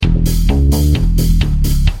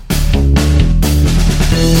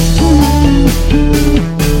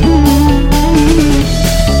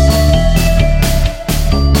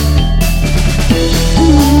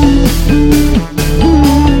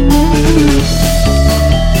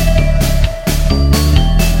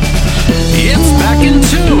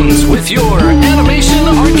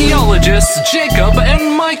Jacob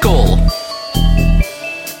and Michael.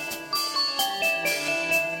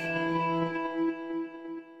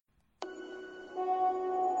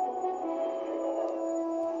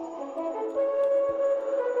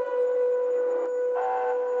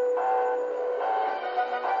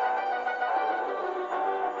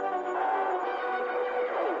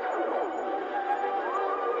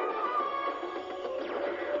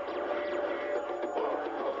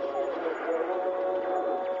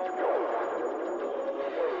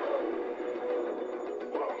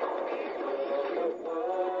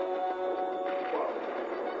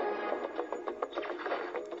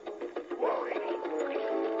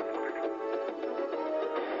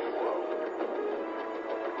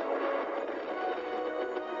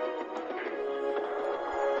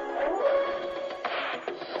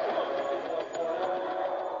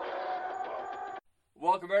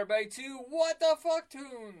 Welcome everybody to What the Fuck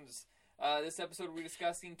Tunes! This episode we're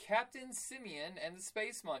discussing Captain Simian and the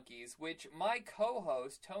Space Monkeys, which my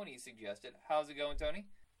co-host Tony suggested. How's it going, Tony?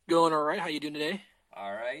 Going alright, how you doing today?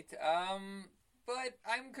 Alright, but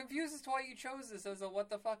I'm confused as to why you chose this as a What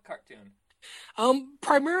the Fuck cartoon.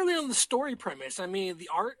 Primarily on the story premise. I mean, the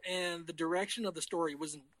art and the direction of the story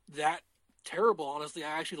wasn't that terrible, honestly.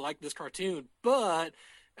 I actually like this cartoon, but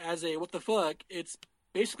as a what the fuck, it's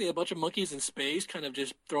basically a bunch of monkeys in space, kind of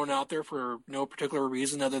just thrown out there for no particular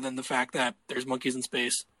reason other than the fact that there's monkeys in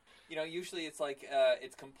space. You know, usually it's like,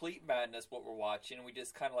 it's complete madness what we're watching, and we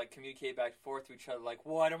just kind of like communicate back and forth to each other, like,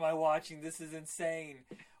 what am I watching? This is insane.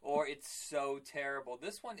 Or it's so terrible.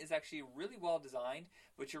 This one is actually really well designed,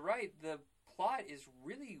 but you're right, the plot is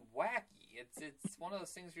really wacky. It's one of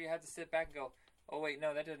those things where you have to sit back and go, oh wait,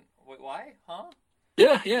 no, that didn't, wait, why? Huh?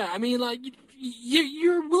 Yeah, I mean, like,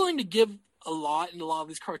 you're willing to give a lot in a lot of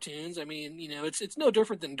these cartoons. I mean, you know, it's no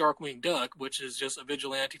different than Darkwing Duck, which is just a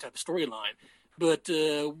vigilante type of storyline. But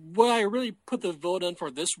what I really put the vote on for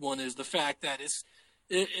this one is the fact that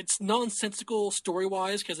it's nonsensical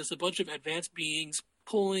story-wise, because it's a bunch of advanced beings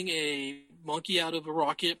pulling a monkey out of a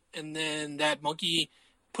rocket, and then that monkey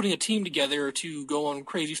putting a team together to go on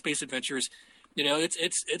crazy space adventures. You know,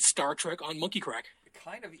 it's Star Trek on monkey crack.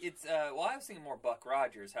 Kind of. It's well, I was thinking more Buck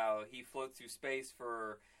Rogers, how he floats through space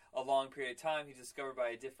for a long period of time. He's discovered by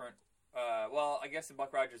a different, well, I guess in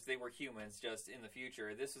Buck Rogers they were humans, just in the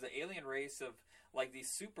future. This was an alien race of like these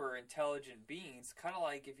super intelligent beings, kind of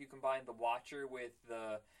like if you combine the Watcher with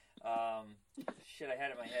the, shit, I had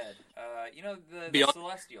it in my head. You know, the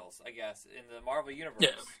Celestials, I guess, in the Marvel Universe.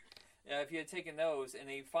 Yeah. If you had taken those and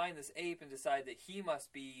they find this ape and decide that he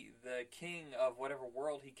must be the king of whatever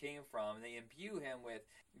world he came from, and they imbue him with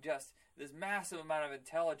just this massive amount of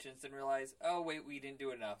intelligence and realize, oh wait, we didn't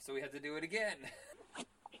do enough, so we had to do it again.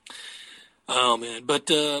 Oh man, but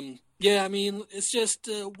yeah, I mean, it's just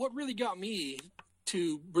what really got me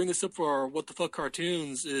to bring this up for our What the Fuck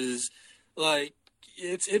cartoons is like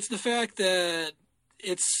it's the fact that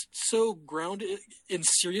it's so grounded in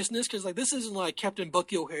seriousness, because like this isn't like Captain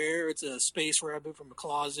Bucky O'Hare. It's a space rabbit from a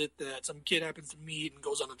closet that some kid happens to meet and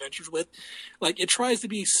goes on adventures with. Like it tries to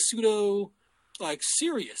be pseudo like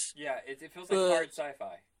serious. Yeah, it feels like hard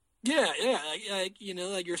sci-fi. Yeah, like you know,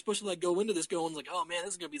 like you're supposed to like go into this going like, oh man,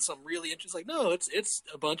 this is gonna be something really interesting. Like, no, it's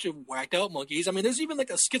a bunch of whacked out monkeys. I mean, there's even like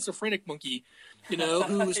a schizophrenic monkey, you know,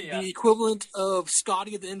 who's the equivalent of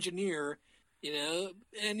Scotty the engineer, you know,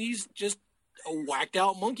 and he's just a whacked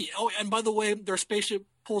out monkey. Oh, and by the way, their spaceship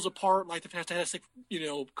pulls apart like the Fantastic, you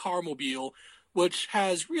know, Carmobile, which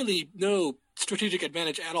has really no strategic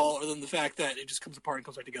advantage at all, other than the fact that it just comes apart and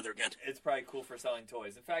comes back together again. It's probably cool for selling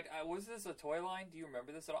toys. In fact, was this a toy line? Do you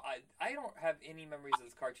remember this at all? I don't have any memories of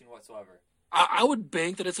this cartoon whatsoever. I would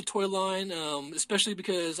bank that it's a toy line, especially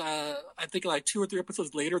because I think like 2 or 3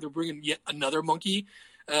 episodes later, they're bringing yet another monkey.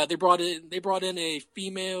 They brought in a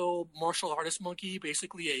female martial artist monkey,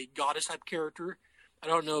 basically a goddess type character. I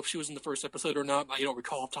don't know if she was in the first episode or not. I don't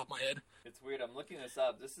recall off the top of my head. It's weird. I'm looking this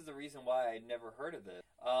up. This is the reason why I'd never heard of this.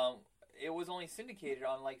 It was only syndicated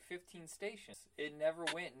on like 15 stations. It never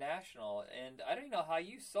went national, and I don't even know how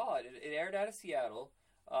you saw it. It aired out of Seattle.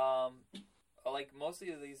 Like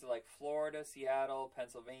mostly of these are like Florida, Seattle,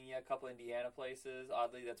 Pennsylvania, a couple Indiana places.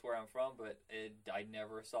 Oddly, that's where I'm from, but I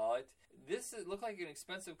never saw it. This looked like an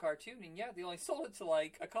expensive cartoon, and yeah, they only sold it to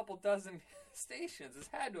like a couple dozen stations. This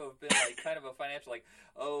had to have been like kind of a financial like,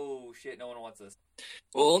 oh shit, no one wants this.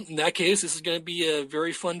 Well, in that case, this is going to be a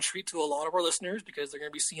very fun treat to a lot of our listeners, because they're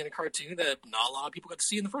going to be seeing a cartoon that not a lot of people got to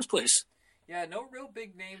see in the first place. Yeah, no real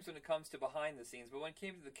big names when it comes to behind the scenes, but when it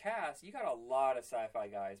came to the cast, you got a lot of sci-fi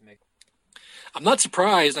guys, Mick. I'm not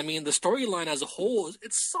surprised. I mean, the storyline as a whole,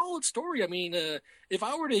 it's a solid story. I mean, if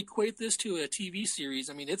I were to equate this to a TV series,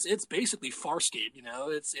 I mean, it's basically Farscape, you know?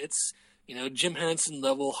 It's Jim Henson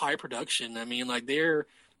level high production. I mean, like, they're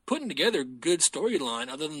putting together good storyline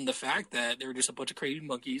other than the fact that they're just a bunch of crazy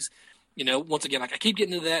monkeys. Once again, like, I keep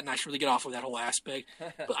getting into that, and I should really get off of that whole aspect.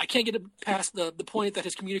 But I can't get past the point that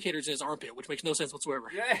his communicator's in his armpit, which makes no sense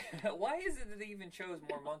whatsoever. Yeah, why is it that they even chose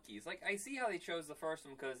more monkeys? Like, I see how they chose the first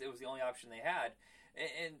one because it was the only option they had.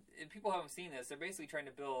 And people haven't seen this. They're basically trying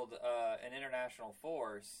to build an intergalactic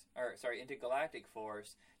force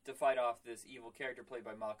to fight off this evil character played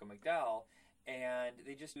by Malcolm McDowell. And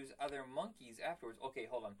they just use other monkeys afterwards. Okay,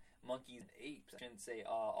 hold on. Monkeys and apes. I shouldn't say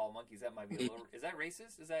all monkeys. That might be a little... Is that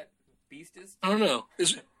racist? Is that beastist? I don't know.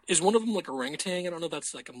 Is one of them like orangutan? I don't know if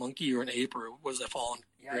that's like a monkey or an ape, or what does that fall in?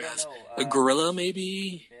 Yeah, I don't know. A gorilla,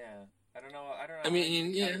 maybe? Yeah. I don't know. I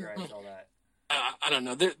mean, yeah. All that. I don't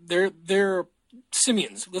know. They're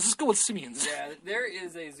simians. Let's just go with simians. Yeah, there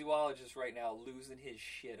is a zoologist right now losing his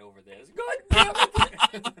shit over this. God damn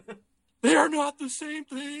it! They are not the same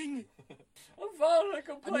thing. I'm filing a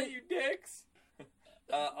complaint, you dicks.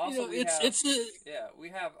 Also, we have.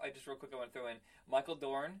 I just real quick, I want to throw in Michael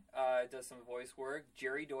Dorn does some voice work.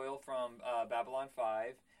 Jerry Doyle from Babylon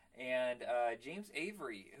 5. And James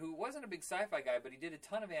Avery, who wasn't a big sci-fi guy, but he did a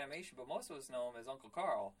ton of animation. But most of us know him as Uncle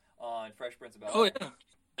Carl on Fresh Prince of Bel-Air.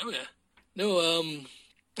 Oh yeah. No,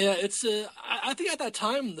 yeah, it's I think at that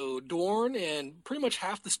time though, Dorn and pretty much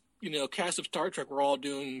half the cast of Star Trek were all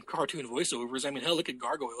doing cartoon voiceovers. I mean, hell, look at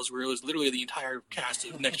Gargoyles, where it was literally the entire cast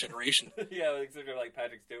of Next Generation. Yeah, except for like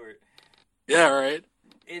Patrick Stewart. Yeah, right.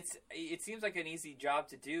 It seems like an easy job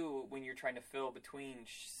to do when you're trying to fill between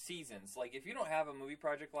seasons. Like, if you don't have a movie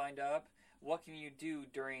project lined up, what can you do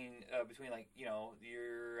during between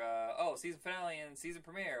your season finale and season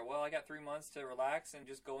premiere? Well, I got 3 months to relax and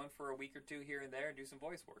just go in for a week or two here and there and do some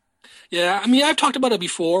voice work. Yeah, I mean, I've talked about it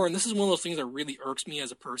before, and this is one of those things that really irks me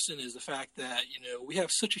as a person, is the fact that we have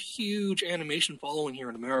such a huge animation following here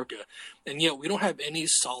in America, and yet we don't have any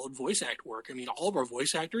solid voice act work. I mean, all of our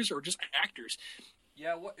voice actors are just actors.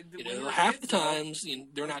 Yeah, half the times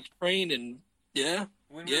they're not trained, and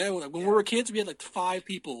when we were kids, we had like 5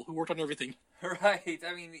 people who worked on everything. Right.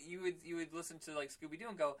 I mean, you would listen to like Scooby-Doo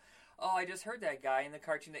and go, "Oh, I just heard that guy in the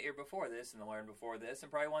cartoon that aired before this, and the one before this,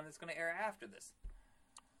 and probably one that's going to air after this."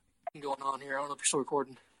 Going on here, I don't know if you're still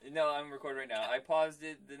recording. No, I'm recording right now. I paused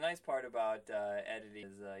it. The nice part about editing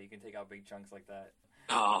is you can take out big chunks like that.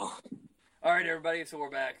 Oh. All right, everybody. So we're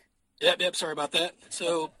back. Yep. Sorry about that.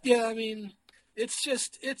 So yeah, I mean. It's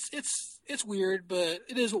just it's weird, but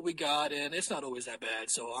it is what we got, and it's not always that bad.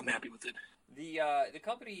 So I'm happy with it. The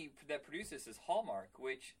company that produced this is Hallmark,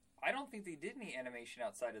 which I don't think they did any animation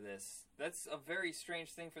outside of this. That's a very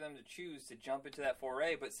strange thing for them to choose to jump into that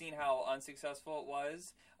foray. But seeing how unsuccessful it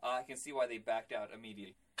was, I can see why they backed out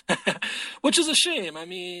immediately. Which is a shame. I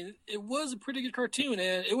mean, it was a pretty good cartoon,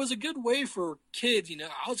 and it was a good way for kids.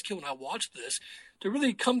 I was a kid when I watched this, to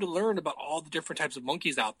really come to learn about all the different types of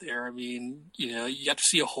monkeys out there. I mean, you got to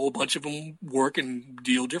see a whole bunch of them work and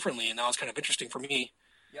deal differently, and that was kind of interesting for me.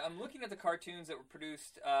 Yeah, I'm looking at the cartoons that were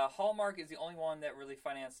produced. Hallmark is the only one that really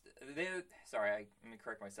financed... let me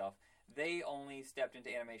correct myself. They only stepped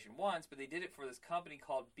into animation once, but they did it for this company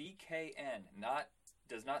called BKN.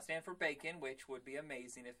 Does not stand for bacon, which would be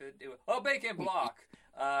amazing if it... Bacon Block!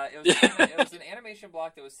 It was an animation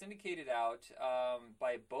block that was syndicated out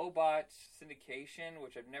by Bobot Syndication,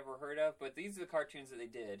 which I've never heard of, but these are the cartoons that they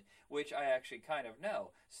did, which I actually kind of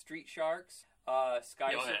know. Street Sharks,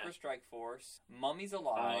 Sky Super Strike Force, Mummies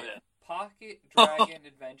Alive, Pocket Dragon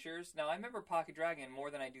Adventures. Now, I remember Pocket Dragon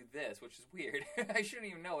more than I do this, which is weird. I shouldn't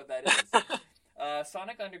even know what that is.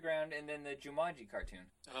 Sonic Underground, and then the Jumanji cartoon.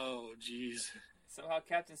 Oh, jeez. Somehow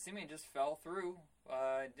Captain Simian just fell through.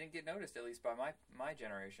 Didn't get noticed, at least by my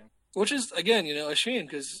generation. Which is, again, a shame,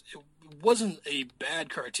 because it wasn't a bad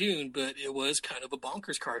cartoon, but it was kind of a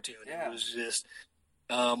bonkers cartoon. Yeah. It was just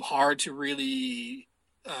hard to really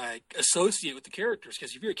associate with the characters,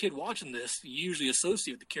 because if you're a kid watching this, you usually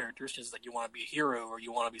associate with the characters, just like you want to be a hero, or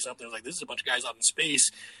you want to be something like, this is a bunch of guys out in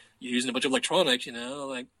space using a bunch of electronics,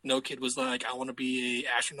 like no kid was like, I want to be a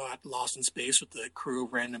astronaut lost in space with a crew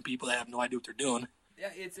of random people that have no idea what they're doing.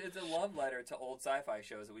 Yeah, it's a love letter to old sci-fi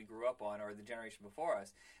shows that we grew up on, or the generation before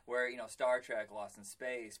us, where, Star Trek, Lost in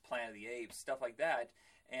Space, Planet of the Apes, stuff like that.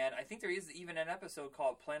 And I think there is even an episode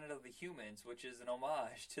called Planet of the Humans, which is an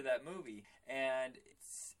homage to that movie. And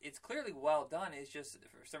it's clearly well done. It's just,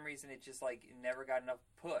 for some reason, it just, never got enough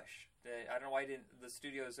push. I don't know why the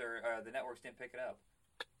studios or the networks didn't pick it up.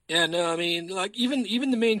 Yeah, no, I mean,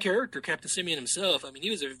 even the main character, Captain Simian himself, I mean, he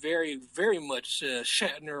was a very, very much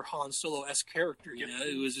Shatner, Han Solo-esque character,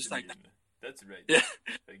 It was just like... That's right. Yeah.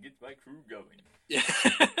 I get my crew going. Yeah.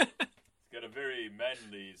 It's got a very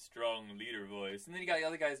manly, strong leader voice. And then you got the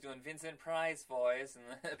other guys doing Vincent Price voice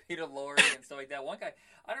and Peter Lorre and stuff like that. One guy,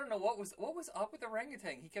 I don't know what was up with the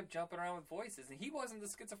orangutan. He kept jumping around with voices, and he wasn't the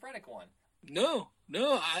schizophrenic one. No.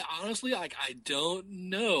 I honestly, I don't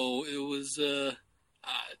know. It was,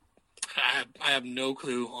 I have no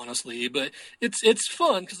clue, honestly, but it's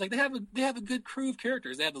fun because they have a good crew of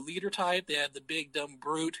characters. They have the leader type, they have the big dumb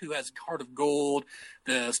brute who has a heart of gold,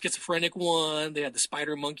 the schizophrenic one, they had the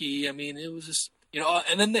spider monkey. I mean, it was just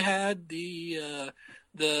and then they had the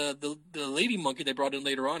lady monkey they brought in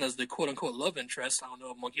later on as the quote unquote love interest. I don't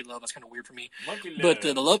know, monkey love, that's kind of weird for me. Monkey love. But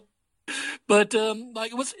the love. But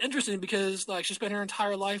it was interesting because she spent her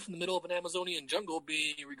entire life in the middle of an Amazonian jungle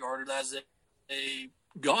being regarded as a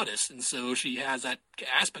goddess, and so she has that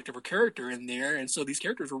aspect of her character in there, and so these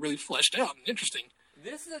characters were really fleshed out and interesting.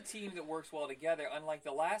 This is a team that works well together, unlike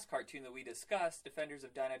the last cartoon that we discussed, Defenders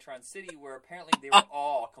of Dynatron City, where apparently they were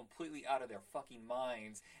all completely out of their fucking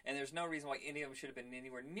minds, and there's no reason why any of them should have been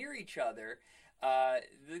anywhere near each other.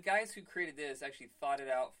 The guys who created this actually thought it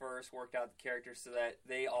out first, worked out the characters so that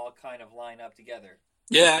they all kind of line up together.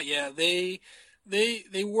 Yeah, they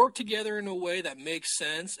work together in a way that makes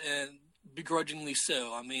sense, and begrudgingly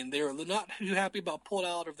so. I mean, they're not too happy about pulled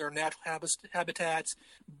out of their natural habitats,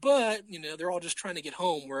 but they're all just trying to get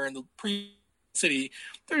home. Where in the pre-city,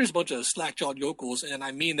 they're just a bunch of slack-jawed yokels, and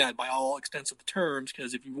I mean that by all extents of the terms.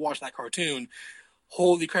 Because if you watch that cartoon,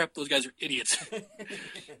 holy crap, those guys are idiots.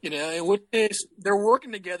 In which case, they're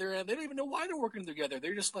working together, and they don't even know why they're working together.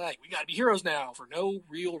 They're just like, we got to be heroes now for no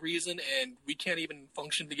real reason, and we can't even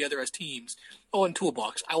function together as teams. Oh, and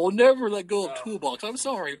Toolbox. I will never let go of Toolbox. I'm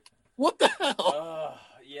sorry. What the hell?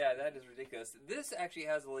 Yeah, that is ridiculous. This actually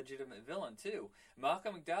has a legitimate villain, too.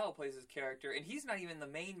 Malcolm McDowell plays his character, and he's not even the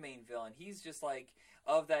main villain. He's just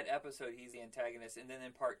of that episode, he's the antagonist. And then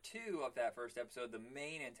in part 2 of that first episode, the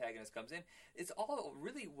main antagonist comes in. It's all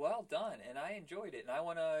really well done, and I enjoyed it, and I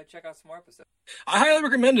want to check out some more episodes. I highly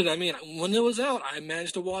recommend it. I mean, when it was out, I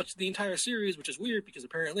managed to watch the entire series, which is weird because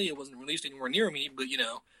apparently it wasn't released anywhere near me, but,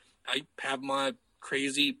 I have my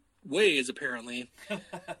crazy ways, apparently.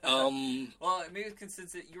 Well, maybe it's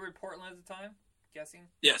consistent. You were in Portland at the time, guessing?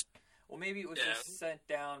 Yes. Well, maybe it was just sent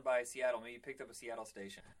down by Seattle. Maybe you picked up a Seattle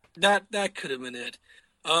station. That could have been it.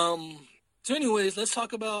 So anyways, let's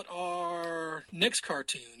talk about our next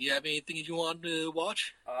cartoon. You have anything you want to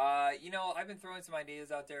watch? I've been throwing some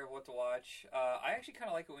ideas out there of what to watch. I actually kind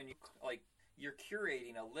of like it when you're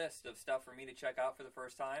curating a list of stuff for me to check out for the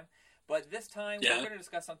first time. But this time, we're going to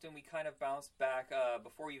discuss something we kind of bounced back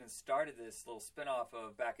before we even started this little spinoff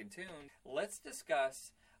of Back in Tune. Let's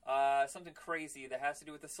discuss something crazy that has to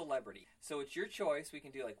do with a celebrity. So it's your choice. We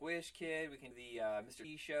can do Wish Kid, we can do the Mr.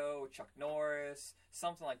 T Show, Chuck Norris,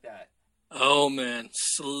 something like that. Oh, man.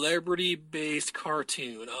 Celebrity-based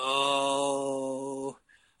cartoon. Oh.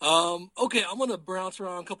 Okay, I'm going to bounce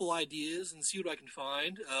around a couple ideas and see what I can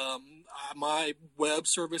find. My web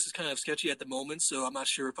service is kind of sketchy at the moment, so I'm not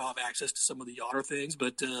sure if I'll have access to some of the odder things,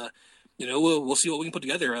 but, we'll see what we can put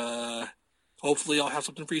together. Hopefully I'll have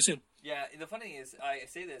something for you soon. Yeah, the funny thing is, I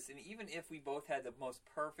say this, and even if we both had the most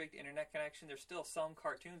perfect internet connection, there's still some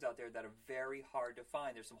cartoons out there that are very hard to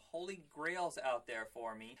find. There's some holy grails out there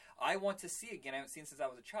for me. I want to see again. I haven't seen since I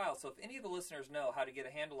was a child. So if any of the listeners know how to get a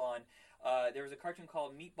handle on, there was a cartoon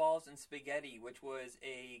called Meatballs and Spaghetti, which was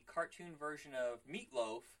a cartoon version of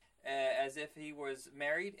Meatloaf, as if he was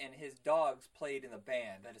married and his dogs played in the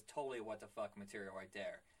band. That is totally what the fuck material right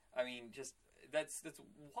there. I mean, just... That's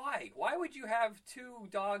why. Why would you have two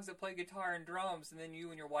dogs that play guitar and drums, and then you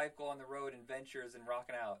and your wife go on the road and ventures and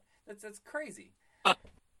rocking out? That's crazy. How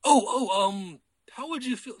would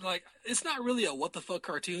you feel? It's not really a what the fuck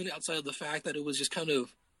cartoon outside of the fact that it was just kind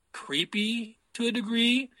of creepy to a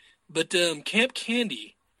degree. But Camp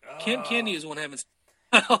Candy. Camp Candy is one I haven't.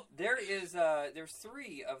 There's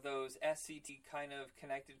 3 of those SCT kind of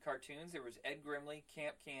connected cartoons. There was Ed Grimley,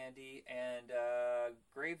 Camp Candy, and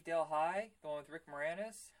Gravedale High, going with Rick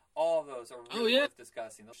Moranis. All of those are really worth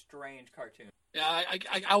discussing. Those strange cartoons. Yeah,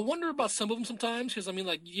 I wonder about some of them sometimes because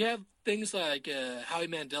you have things like Howie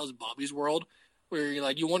Mandel's Bobby's World, where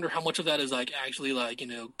you wonder how much of that is actually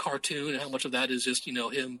cartoon and how much of that is just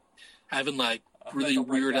him having really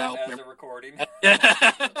weird out as a recording.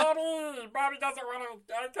 Bobby doesn't want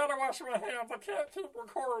to. I gotta wash my hands. I can't keep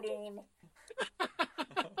recording.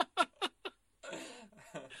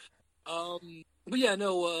 But yeah,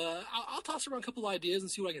 no. I'll toss around a couple ideas and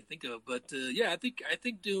see what I can think of. But I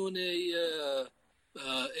think doing an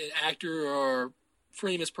actor or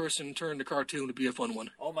famous person turned to cartoon would be a fun one.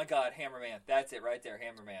 Oh my God, Hammerman! That's it right there,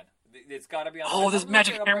 Hammerman. It's got to be on. Oh, this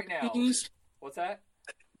magic hammer shoes. What's that?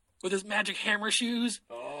 With his magic hammer shoes.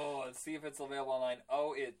 Oh, Let's see if it's available online.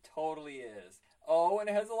 Oh, it totally is. Oh, and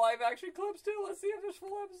it has the live action clips too. Let's see if there's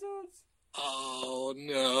full episodes. Oh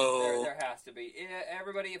no! There has to be. Yeah,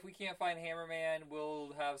 everybody, if we can't find Hammerman,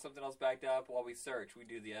 we'll have something else backed up while we search. We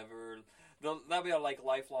do that'll be a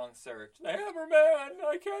lifelong search. The Hammerman,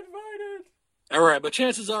 I can't find it. All right, but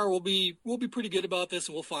chances are we'll be pretty good about this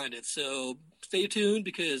and we'll find it. So stay tuned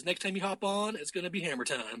because next time you hop on, it's going to be Hammer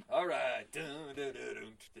time. All right.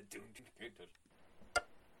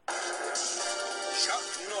 Chuck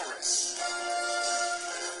Norris.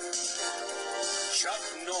 Chuck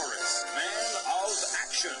Norris, man of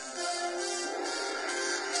action.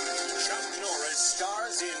 Chuck Norris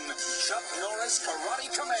stars in Chuck Norris Karate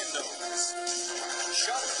Commandos.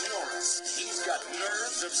 Chuck Norris, he's got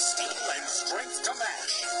nerves of steel and strength to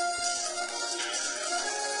match.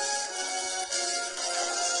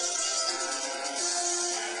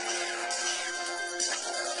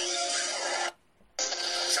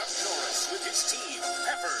 Chuck Norris with his team,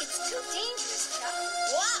 Pepper. It's too dangerous, Chuck.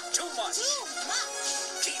 Wow. Too much. Too much.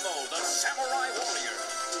 Timo, the samurai warrior.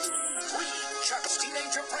 Chuck's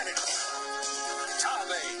teenage apprentice.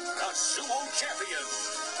 Tabe, the sumo champion.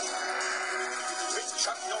 With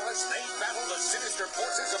Chuck Norris, they battle the sinister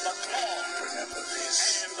forces of the Claw. Remember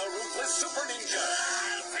this. And the ruthless Super Ninja.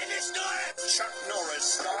 Finish Norris. Chuck Norris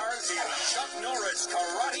stars in Chuck Norris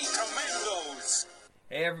Karate Commandos.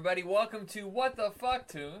 Hey everybody, welcome to What the Fuck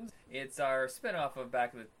Tunes. It's our spin-off of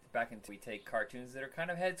Back into we take cartoons that are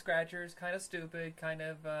kind of head scratchers, kind of stupid, kind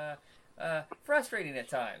of frustrating at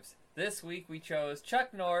times. This week we chose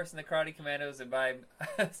Chuck Norris and the Karate Commandos, and by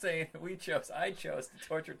saying I chose to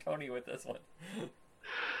torture Tony with this one.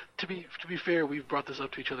 To be fair, we've brought this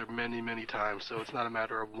up to each other many times, so it's not a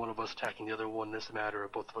matter of one of us attacking the other one. It's a matter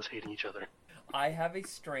of both of us hating each other. I have a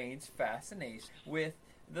strange fascination with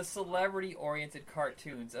the celebrity-oriented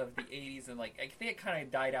cartoons of the 80s, and I think it kind of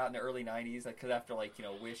died out in the early 90s, because after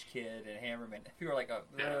Wish Kid and Hammerman, people were like,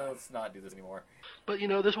 let's not do this anymore. But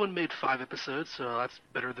this one made 5 episodes, so that's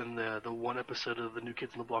better than the one episode of the New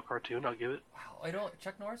Kids on the Block cartoon. I'll give it. Wow,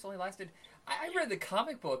 Chuck Norris only lasted. I read the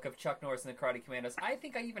comic book of Chuck Norris and the Karate Commandos. I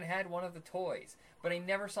think I even had one of the toys, but I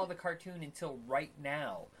never saw the cartoon until right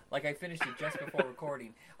now. I finished it just before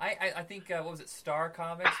recording. I think, what was it, Star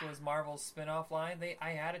Comics was Marvel's spin-off line. I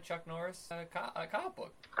had a Chuck Norris comic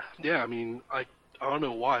book. Yeah, I don't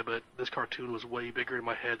know why, but this cartoon was way bigger in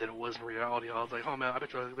my head than it was in reality. I was like, oh man, I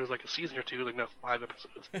bet you there's a season or two, not 5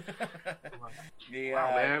 episodes.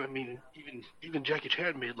 Wow, man, even Jackie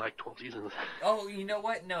Chan made 12 seasons. Oh, you know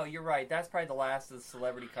what? No, you're right. That's probably the last of the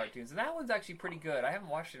celebrity cartoons. And that one's actually pretty good. I haven't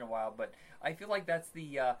watched it in a while, but I feel like that's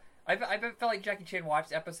the... I felt like Jackie Chan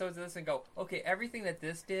watched episodes of this and go, okay, everything that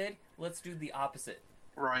this did, let's do the opposite.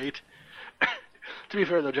 Right. To be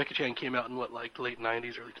fair, though, Jackie Chan came out in late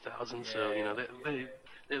 90s, early 2000s, so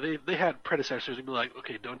they had predecessors who'd be like,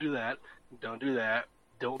 okay, don't do that,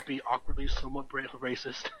 don't be awkwardly somewhat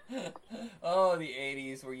racist. Oh, the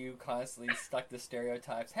 80s where you constantly stuck the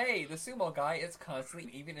stereotypes. Hey, the sumo guy is constantly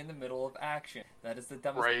even in the middle of action. That is the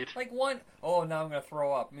dumbest. Right. Oh, now I'm gonna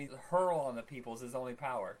throw up. Hurl on the people is his only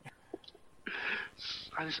power.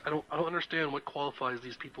 I don't understand what qualifies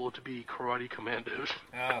these people to be Karate Commandos.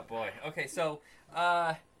 Oh boy. Okay, so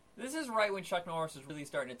this is right when Chuck Norris is really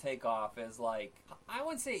starting to take off as I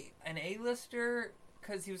wouldn't say an A-lister,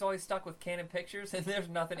 because he was always stuck with Canon Pictures, and there's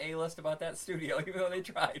nothing A-list about that studio, even though they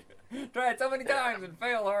tried so many times and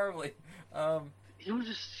failed horribly. He was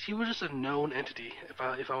just a known entity. If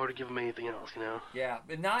I were to give him anything else, Yeah,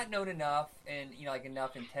 but not known enough, and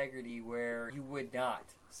enough integrity where you would not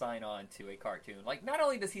sign on to a cartoon. Not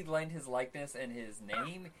only does he lend his likeness and his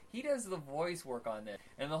name, he does the voice work on this.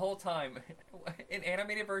 And the whole time, in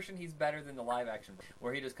animated version, he's better than the live action,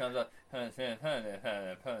 where he just comes up. Chuck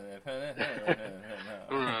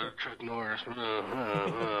Norris,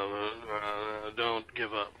 don't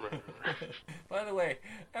give up. By the way,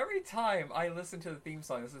 every time I listen to the theme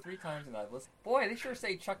song, this is 3 times and I've listened. Boy, they sure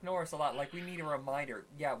say Chuck Norris a lot. We need a reminder.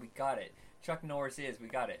 Yeah, we got it. Chuck Norris we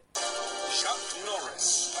got it. Chuck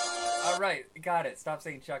Norris. All right, got it. Stop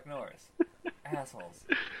saying Chuck Norris. Assholes.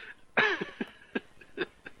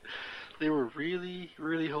 They were really,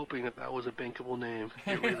 really hoping that was a bankable name.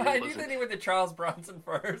 Really I knew the name with the Charles Bronson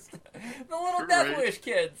first. The little Death Wish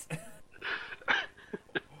kids.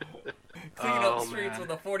 Clean up streets with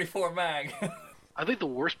a 44 mag. I think the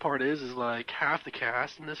worst part is half the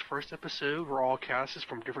cast in this first episode were all casts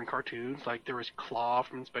from different cartoons. There was Claw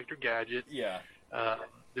from Inspector Gadget. Yeah.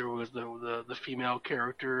 There was the female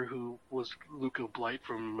character who was Luca Blight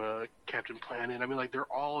from Captain Planet. I mean, like,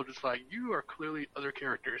 they're all just like, you are clearly other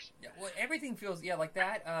characters. Yeah, well, everything feels like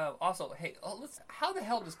that. Also, hey, how the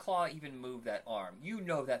hell does Claw even move that arm? You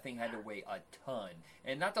know that thing had to weigh a ton,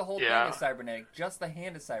 and not the whole thing is cybernetic, just the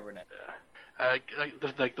hand is cybernetic.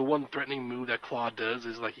 Like the one threatening move that Claw does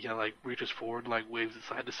is like he kind of like reaches forward and like waves it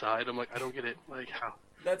side to side. I'm like, I don't get it. Like how?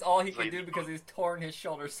 That's all he can do because he's torn his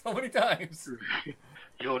shoulder so many times.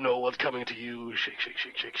 You'll know what's coming to you. Shake, shake,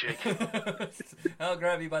 shake, shake, shake. I'll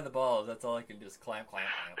grab you by the balls. That's all I can just clamp.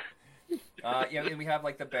 And we have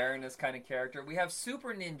like the Baroness kind of character. We have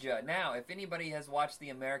Super Ninja. Now, if anybody has watched the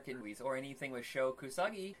American movies or anything with Sho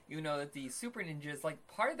Kusagi, you know that the Super Ninja is like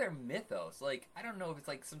part of their mythos. Like, I don't know if it's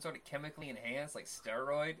like some sort of chemically enhanced, like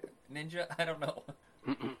steroid ninja. I don't know.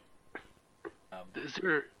 Is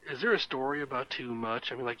there a story about Too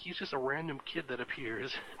Much? I mean, like, he's just a random kid that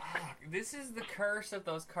appears. This is the curse of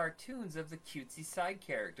those cartoons of the cutesy side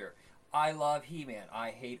character. I love He-Man.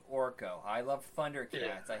 I hate Orko. I love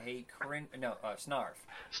Thundercats. I hate Snarf.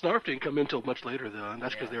 Snarf didn't come in until much later, though, and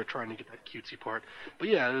that's because they were trying to get that cutesy part. But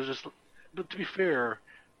yeah, it was just. But to be fair,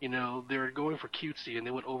 you know, they were going for cutesy, and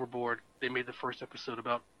they went overboard. They made the first episode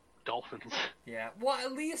about dolphins. Yeah, well,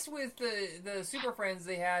 at least with the Super Friends,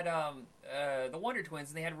 they had the Wonder Twins,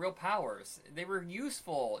 and they had real powers. They were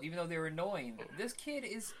useful, even though they were annoying. This kid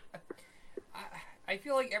is. I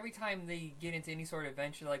feel like every time they get into any sort of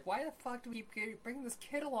adventure, like, why the fuck do we keep bringing this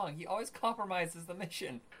kid along? He always compromises the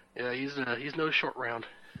mission. Yeah, he's no short round.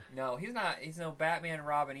 No, he's not. He's no Batman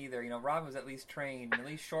Robin either. You know, Robin was at least trained. At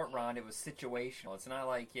least short round, it was situational. It's not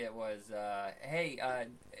like it was, hey,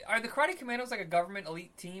 are the Karate Commandos like a government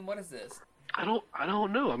elite team? What is this? I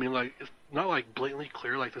don't know. I mean, like, it's not like blatantly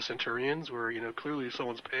clear like the Centurions, where, you know, clearly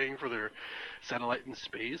someone's paying for their satellite in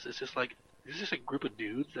space. It's just like, it's just a group of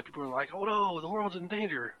dudes that people are like, oh no, the world's in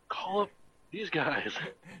danger. Call up these guys.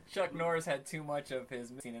 Chuck Norris had too much of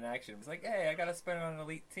his scene in action. It's like, hey, I gotta spend it on an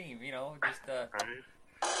elite team, you know, just Right.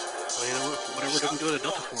 Well, you know, whatever doesn't go to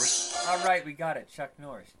Delta Force. All right, we got it, Chuck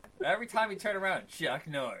Norris. Every time you turn around, Chuck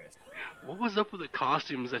Norris. What was up with the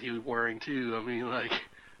costumes that he was wearing too? I mean, like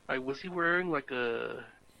was he wearing like a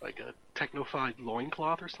technophile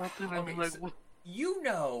loincloth or something? I mean, like, what? You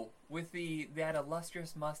know, with that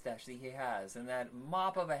illustrious mustache that he has and that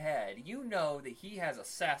mop of a head, you know that he has a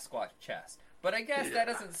Sasquatch chest. But I guess that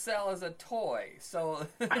doesn't sell as a toy, so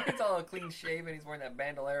it's all clean shaven. He's wearing that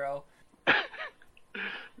bandolero.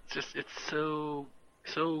 It's so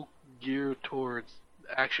geared towards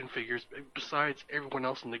action figures. Besides everyone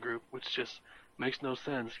else in the group, which just makes no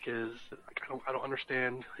sense because I don't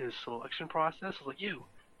understand his selection process. It's like you,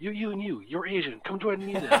 and you're Asian. Come join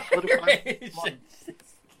me then. You're Asian.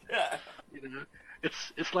 You know,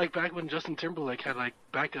 it's like back when Justin Timberlake had like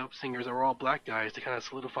backup singers that were all black guys to kind of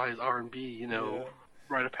solidify his R&B. You know,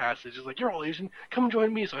 rite of passage. It's like, you're all Asian. Come and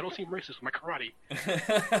join me so I don't seem racist with my karate.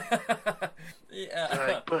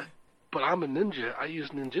 Yeah. But I'm a ninja. I use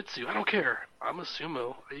ninjutsu. I don't care. I'm a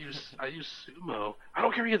sumo. I use sumo. I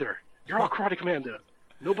don't care either. You're all karate commando.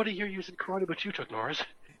 Nobody here uses karate but you, Chuck Norris.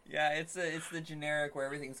 Yeah, it's the generic where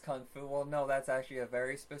everything's kung fu. Well, no, that's actually a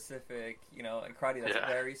very specific, you know, in karate that's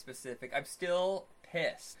very specific. I'm still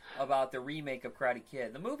pissed about the remake of Karate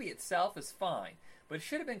Kid. The movie itself is fine, but it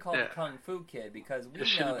should have been called the Kung Fu Kid because we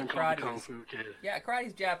know that karate Kung Fu Kid. Yeah,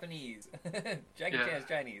 karate's Japanese. Jackie Chan's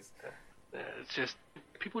Chinese. Yeah, it's just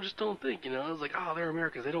people just don't think, you know. It's like, oh, they're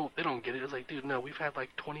Americans. They don't get it. It's like, dude, no, we've had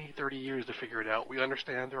like 20, 30 years to figure it out. We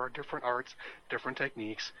understand there are different arts, different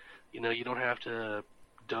techniques. You know, you don't have to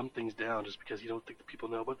dumb things down just because you don't think the people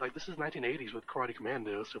know. But like, this is 1980s with Karate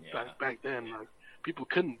Commando, so back then, like, people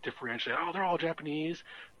couldn't differentiate. Oh, they're all Japanese.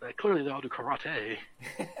 Like, clearly they all do karate.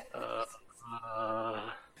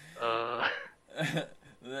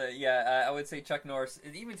 I would say Chuck Norris,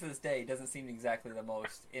 even to this day, doesn't seem exactly the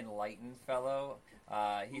most enlightened fellow.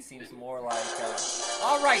 He seems more like,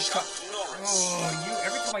 all right, Chuck. Oh, you!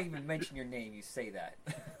 Every time I even mention your name, you say that.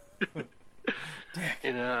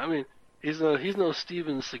 You know, I mean, he's no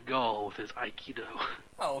Steven Seagal with his Aikido.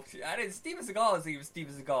 Oh, Steven Seagal is even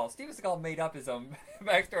Steven Seagal. Steven Seagal made up his own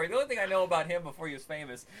backstory. The only thing I know about him before he was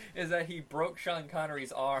famous is that he broke Sean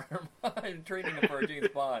Connery's arm training him for James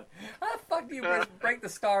Bond. How the fuck do you break the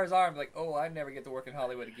star's arm? Like, oh, I never get to work in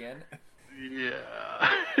Hollywood again. Yeah.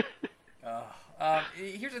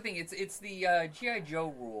 Here's the thing. It's the G.I.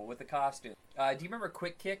 Joe rule with the costume. Do you remember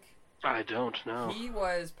Quick Kick? I don't know. He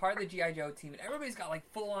was part of the G.I. Joe team, and everybody's got like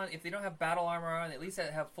full on. If they don't have battle armor on, they at least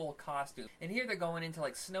have full costume. And here they're going into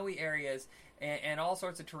like snowy areas and all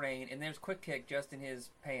sorts of terrain. And there's Quick Kick just in his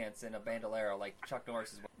pants and a bandolero like Chuck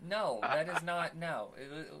Norris is. No, that is not. No,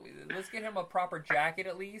 let's get him a proper jacket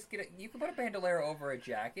at least. You can put a bandolero over a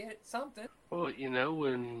jacket, something. Well, you know,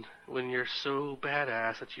 when you're so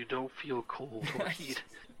badass that you don't feel cold or heat.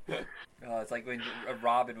 Oh, it's like when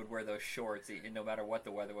Robin would wear those shorts, and no matter what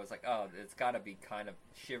the weather was, like, oh, it's got to be kind of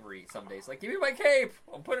shivery some days. Like, give me my cape!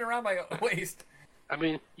 I'm putting it around my waist. I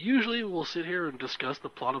mean, usually we'll sit here and discuss the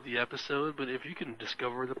plot of the episode, but if you can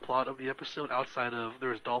discover the plot of the episode outside of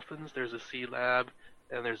there's dolphins, there's a sea lab,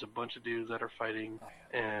 and there's a bunch of dudes that are fighting,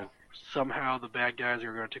 and somehow the bad guys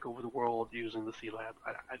are going to take over the world using the sea lab.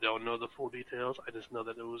 I don't know the full details. I just know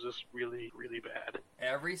that it was just really, really bad.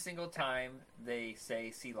 Every single time they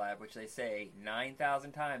say sea lab, which they say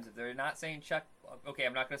 9,000 times, if they're not saying Chuck... Okay,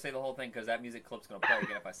 I'm not going to say the whole thing because that music clip's going to play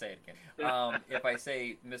again if I say it again. If I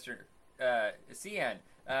say Mr. CN,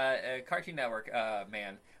 Cartoon Network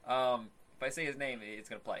man, if I say his name, it's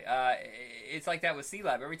going to play. It's like that with Sea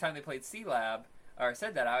Lab. Every time they played Sea Lab, or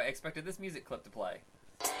said that, I expected this music clip to play.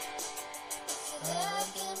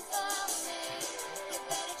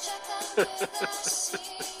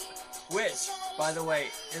 Which, by the way,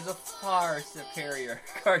 is a far superior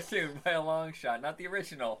cartoon by a long shot. Not the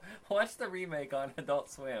original. Watch the remake on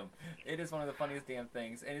Adult Swim. It is one of the funniest damn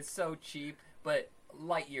things, and it's so cheap, but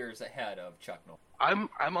light years ahead of Chuck Norris.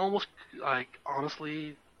 I'm almost, like,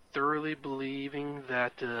 honestly, thoroughly believing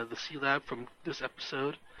that the Sea Lab from this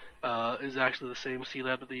episode is actually the same Sea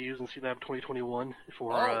Lab that they use in Sea Lab 2021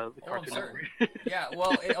 for the cartoon. Yeah,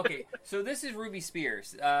 well, okay, so this is Ruby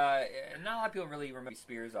Spears. Not a lot of people really remember who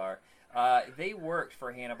Spears are. They worked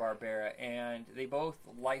for Hanna-Barbera, and they both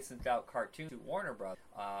licensed out cartoons to Warner Brothers.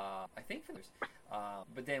 I think for this.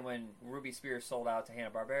 But then when Ruby Spears sold out to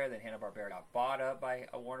Hanna-Barbera, then Hanna-Barbera got bought up by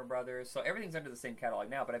Warner Brothers. So everything's under the same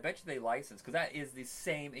catalog now, but I bet you they licensed, because that is the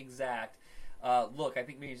same exact look. I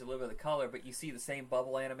think maybe it's a little bit of the color, but you see the same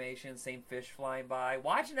bubble animation, same fish flying by.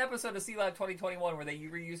 Watch an episode of Sea Lab 2021 where they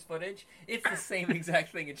reuse footage. It's the same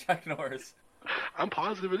exact thing in Chuck Norris. I'm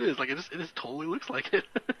positive it is. Like, it just totally looks like it.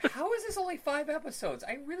 How is this only 5 episodes?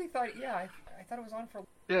 I really thought, I thought it was on for...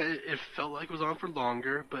 Yeah, it felt like it was on for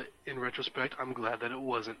longer, but in retrospect, I'm glad that it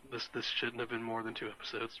wasn't. This shouldn't have been more than 2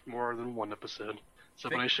 episodes, more than 1 episode.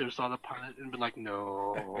 Somebody should have saw the pilot and been like,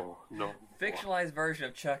 no. Fictionalized version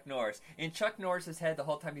of Chuck Norris. In Chuck Norris's head, the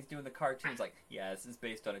whole time he's doing the cartoons, like, yeah, this is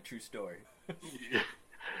based on a true story. Yeah.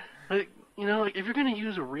 Like, you know, like, if you're going to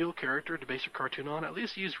use a real character to base your cartoon on, at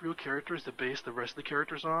least use real characters to base the rest of the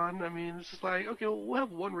characters on. I mean, it's just like, okay, well, we'll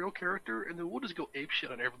have one real character, and then we'll just go apeshit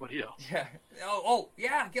on everybody else. Yeah.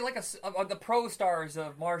 Yeah, get like the pro stars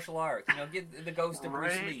of martial arts. You know, get the ghost of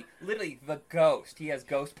Bruce Lee. Literally, the ghost. He has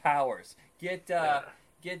ghost powers. Get a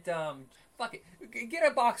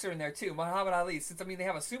boxer in there too, Muhammad Ali. Since they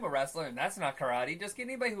have a sumo wrestler, and that's not karate. Just get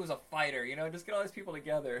anybody who was a fighter. You know, just get all these people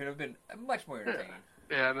together. It would have been much more entertaining.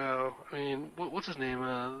 Yeah, no. I mean, what's his name?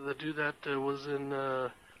 The dude that was in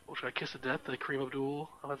Should I Kiss of Death? Kareem Abdul,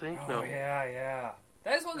 I think. Oh, no. Yeah.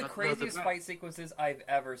 That is one of the craziest fight sequences I've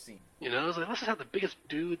ever seen. You know, it's like, let's just have the biggest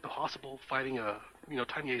dude possible fighting a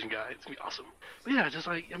tiny Asian guy. It's gonna be awesome. But yeah, just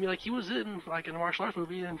like he was in a martial arts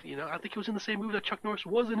movie, and I think he was in the same movie that Chuck Norris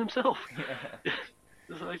was in himself. Yeah.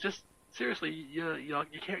 It's like, just seriously, you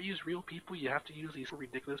can't use real people. You have to use these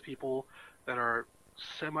ridiculous people that are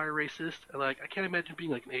semi-racist. Like, I can't imagine being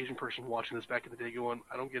like an Asian person watching this back in the day going,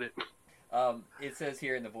 I don't get it. It says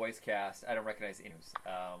here in the voice cast, I don't recognize the names,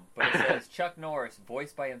 but it says Chuck Norris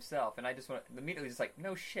voiced by himself, and I just want immediately just like,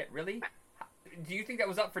 no shit, really? Do you think that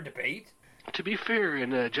was up for debate? To be fair,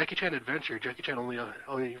 in Jackie Chan Adventure, Jackie Chan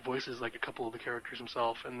only voices like a couple of the characters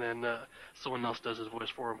himself, and then someone else does his voice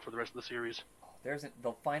for him for the rest of the series.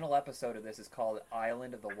 The final episode of this is called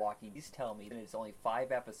Island of the Walking. Please tell me that it's only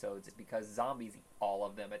 5 episodes. It's because zombies eat all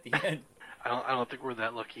of them at the end. I don't think we're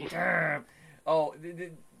that lucky. Damn. Oh,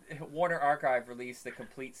 Warner Archive released the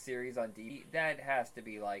complete series on DVD. That has to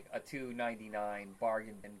be like a $2.99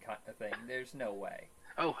 bargain kind of thing. There's no way.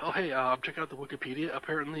 Oh, hey, check out the Wikipedia.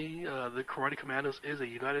 Apparently, the Karate Commandos is a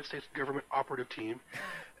United States government operative team,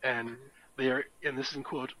 and they are, and this is in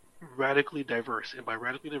quote, radically diverse. And by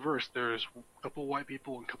radically diverse, there's a couple white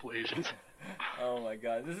people and a couple Asians. Oh my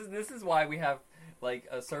God, this is why we have like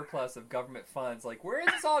a surplus of government funds. Like, where is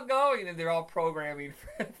this all going? And they're all programming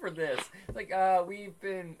for this. It's like, we've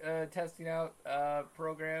been testing out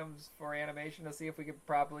programs for animation to see if we could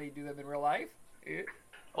properly do them in real life.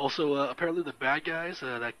 Also, apparently the bad guys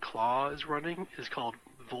that Claw is running is called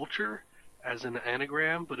Vulture, as an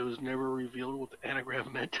anagram, but it was never revealed what the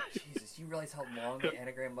anagram meant. Jesus, you realize how long the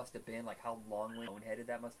anagram must have been? Like how long-headed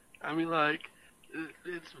that must. I mean, like,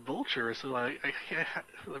 it's Vulture, so like,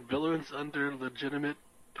 the villains under legitimate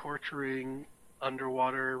torturing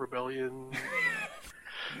underwater rebellion.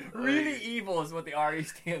 Really evil is what the RE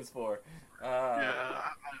stands for. Yeah,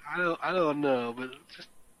 I don't know, but it's just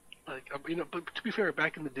like, you know, but to be fair,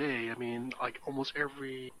 back in the day, I mean, like almost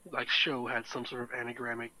every like show had some sort of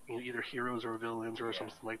anagrammic, you know, either heroes or villains or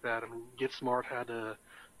something like that. I mean, Get Smart had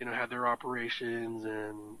had their operations,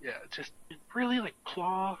 and yeah, just really like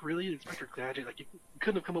Claw, really Inspector Gadget. Like you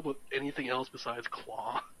couldn't have come up with anything else besides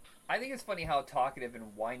Claw. I think it's funny how talkative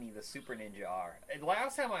and whiny the Super Ninja are. And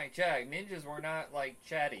last time I checked, ninjas were not like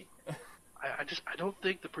chatty. I don't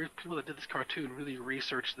think the people that did this cartoon really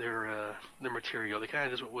researched their material. They kind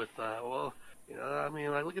of just went with, well, you know, I mean,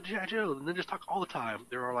 like look at G.I. Joe. The ninjas talk all the time.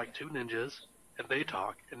 There are like two ninjas, and they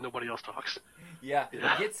talk, and nobody else talks. Yeah.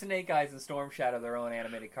 Get Snake Eyes and Storm Shadow their own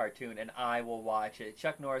animated cartoon, and I will watch it.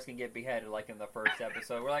 Chuck Norris can get beheaded like in the first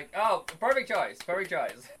episode. We're like, oh, perfect choice.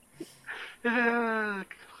 Yeah,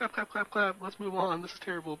 clap, clap, clap, clap. Let's move on. This is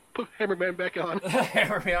terrible. Put Hammerman back on.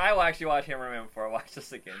 Hammerman. I will actually watch Hammerman before I watch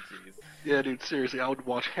this again. Jeez. Yeah, dude. Seriously, I would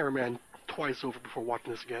watch Hammerman twice over before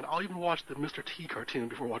watching this again. I'll even watch the Mr. T cartoon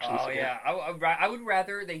before watching this again. Oh yeah. I would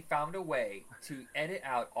rather they found a way to edit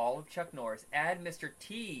out all of Chuck Norris, add Mr.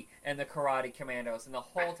 T and the Karate Commandos, and the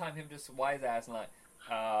whole time him just wise ass and like,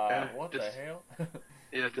 what the hell?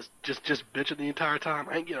 Yeah, just bitching the entire time.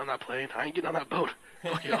 I ain't getting on that plane. I ain't getting on that boat.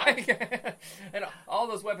 And all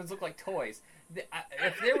those weapons look like toys.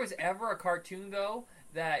 If there was ever a cartoon, though,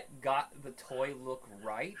 that got the toy look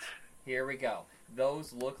right, here we go.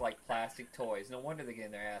 Those look like plastic toys. No wonder they're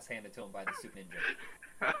getting their ass handed to them by the Super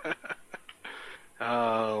Ninja.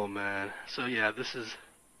 Oh, man. So, yeah, this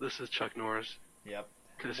is Chuck Norris. Yep.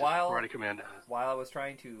 Karate Commando. While I was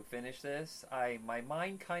trying to finish this, my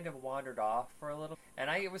mind kind of wandered off for a little,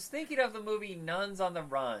 and I was thinking of the movie Nuns on the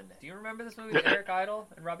Run. Do you remember this movie with Eric Idle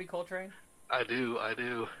and Robbie Coltrane? I do.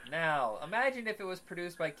 Now, imagine if it was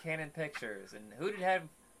produced by Canon Pictures, and who did it have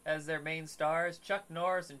as their main stars? Chuck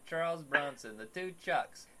Norris and Charles Bronson, the two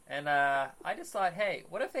Chucks. And I just thought, hey,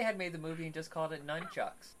 what if they had made the movie and just called it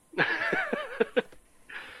Nunchucks?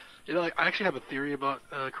 You know, like, I actually have a theory about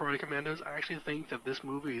Karate Commandos. I actually think that this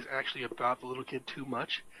movie is actually about the little kid too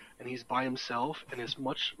much, and he's by himself, and it's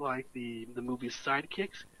much like the movie's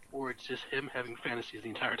Sidekicks, or it's just him having fantasies the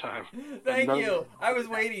entire time. Thank you. I was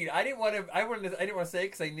waiting. I didn't want to say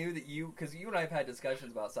it because I knew that you and I have had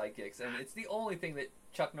discussions about Sidekicks, and it's the only thing that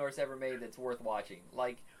Chuck Norris ever made that's worth watching,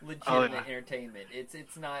 like legitimate entertainment. It's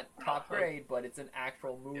not top grade, but it's an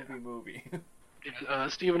actual movie.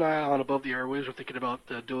 Steve and I on Above the Airwaves were thinking about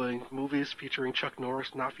doing movies featuring Chuck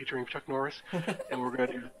Norris, not featuring Chuck Norris, and we're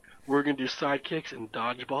gonna do Sidekicks and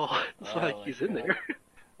Dodgeball. It's like he's in there.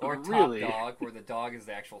 Or Top Dog, where the dog is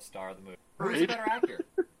the actual star of the movie. Right. Who's a better actor?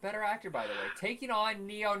 Better actor, by the way. Taking on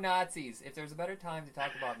neo-Nazis. If there's a better time to talk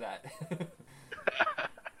about that.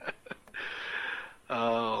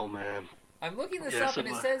 Oh man. I'm looking this up, and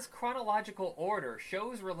it says chronological order,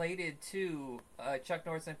 shows related to Chuck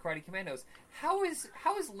Norris and Karate Commandos. How is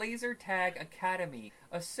Laser Tag Academy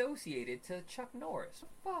associated to Chuck Norris?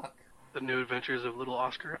 Fuck. The New Adventures of Little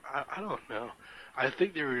Oscar? I don't know. I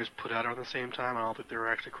think they were just put out at the same time. I don't think they were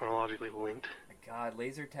actually chronologically linked. My God,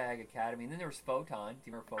 Laser Tag Academy. And then there was Photon. Do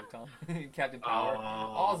you remember Photon? Captain Power.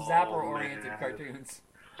 All Zapper-oriented cartoons.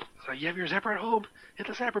 So you have your Zapper at home. Hit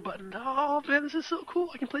the Zapper button. Oh man, this is so cool!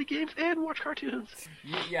 I can play games and watch cartoons.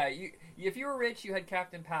 If you were rich, you had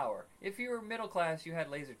Captain Power. If you were middle class, you had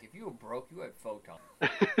Laser. If you were broke, you had Photon.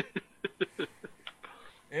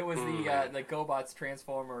 It was the GoBots,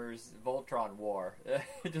 Transformers, Voltron war,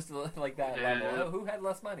 just like that level. Oh, who had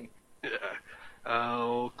less money? Yeah.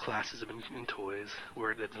 Oh, classism in toys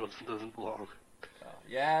where it doesn't belong.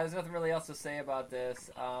 Yeah, there's nothing really else to say about this.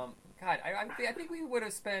 God, I think we would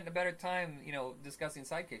have spent a better time, discussing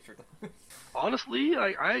Sidekicks. Honestly,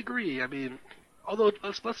 I agree. I mean, although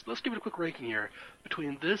let's give it a quick ranking here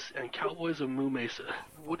between this and Cowboys of Moo Mesa.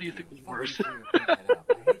 What do you think was worse? I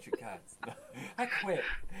hate you guys. I quit.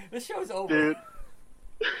 The show's over. Dude.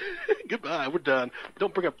 Goodbye. We're done.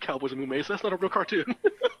 Don't bring up Cowboys of Moo Mesa. That's not a real cartoon.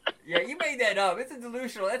 Yeah, you made that up. It's a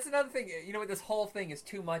delusional. That's another thing. What this whole thing is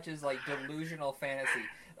too much is like delusional fantasy.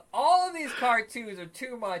 All of these cartoons are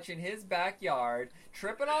too much in his backyard,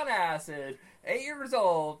 tripping on acid, 8 years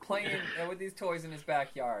old, playing with these toys in his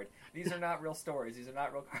backyard. These are not real stories. These are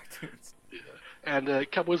not real cartoons. Yeah. And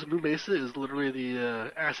Cowboys of Moo Mesa is literally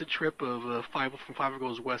the acid trip of Five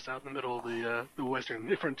Goes West out in the middle of the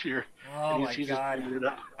western frontier. Oh and my he's god!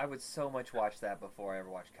 just I would so much watch that before I ever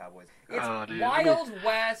watched Cowboys. It's dude. Wild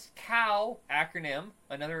West Cow acronym.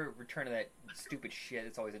 Another return of that stupid shit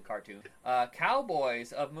that's always in cartoons.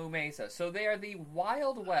 Cowboys of Moo Mesa. So they are the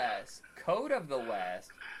Wild West, Code of the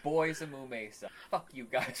West, Boys of Moo Mesa. Fuck you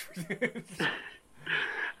guys.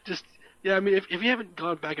 Just yeah, I mean, if you haven't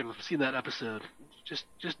gone back and seen that episode, just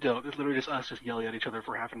don't. It's literally just us just yelling at each other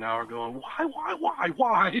for half an hour, going,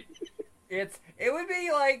 why? It would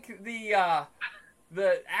be like the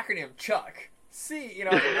acronym Chuck. See,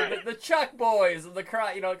 the Chuck Boys and the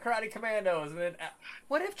Karate Commandos, and then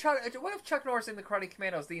what if Chuck Norris and the Karate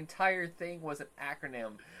Commandos? The entire thing was an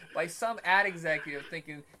acronym by some ad executive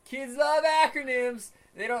thinking kids love acronyms.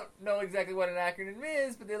 They don't know exactly what an acronym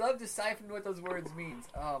is, but they love deciphering what those words means.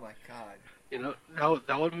 Oh my god!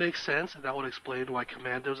 That would make sense, and that would explain why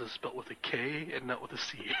Commandos is spelled with a K and not with a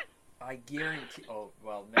C. I guarantee. Oh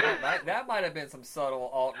well, that might have been some subtle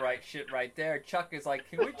alt-right shit right there. Chuck is like,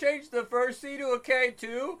 can we change the first C to a K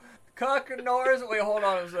too? Cuck and Norris. Wait, hold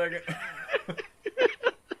on a second.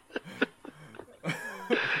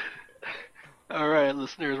 All right,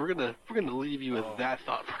 listeners, we're gonna leave you with that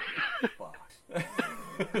thought. Fuck.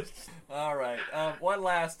 All right. One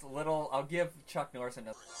last little. I'll give Chuck Norris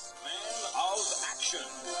another. Man of action.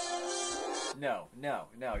 No.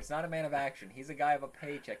 He's not a man of action. He's a guy of a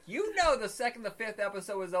paycheck. The second the 5th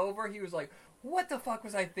episode was over, he was like, "What the fuck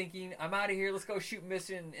was I thinking? I'm out of here. Let's go shoot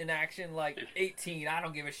mission in action like 18. I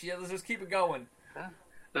don't give a shit. Let's just keep it going."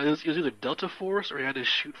 It was either Delta Force or he had to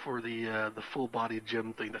shoot for the full body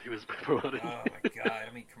gym thing that he was promoting. Oh my god!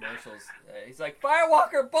 I mean, commercials. He's like,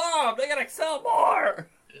 "Firewalker bomb! They gotta sell more."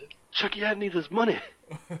 Chucky needs his money.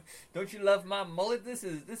 Don't you love my mullet? This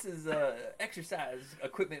is exercise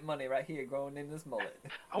equipment money right here growing in this mullet.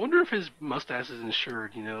 I wonder if his mustache is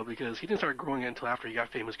insured, because he didn't start growing it until after he got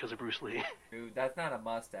famous because of Bruce Lee. Dude, that's not a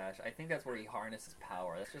mustache. I think that's where he harnesses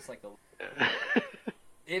power. That's just like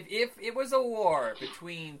If it was a war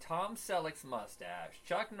between Tom Selleck's mustache,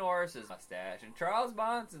 Chuck Norris's mustache, and Charles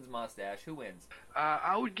Bronson's mustache, who wins?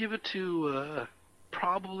 I would give it to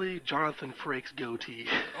probably Jonathan Frakes' goatee.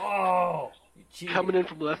 Oh! You cheated. Coming in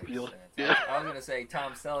from left field. Yeah. I was going to say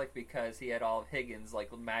Tom Selleck because he had all of Higgins'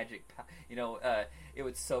 magic, it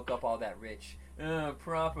would soak up all that rich,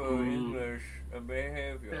 proper English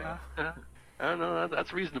behavior. Yeah. I don't know,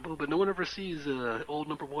 that's reasonable, but no one ever sees old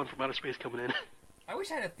number 1 from outer space coming in. I wish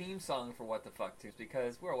I had a theme song for What the Fuck too,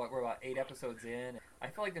 because we're about 8 episodes in. I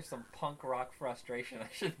feel like there's some punk rock frustration I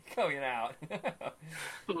should be going out.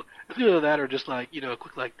 Either that or just a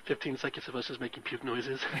quick 15 seconds of us just making puke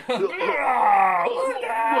noises. Look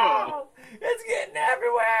out! It's getting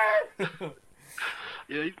everywhere!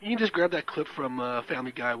 Yeah, you can just grab that clip from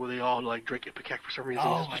Family Guy where they all drink it for some reason.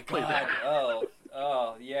 Oh just play that. Oh,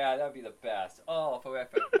 yeah, that'd be the best. Oh, I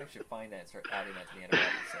should find that and start adding that to the end of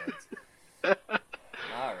episodes.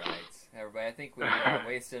 All right, everybody. I think we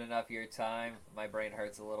wasted enough of your time. My brain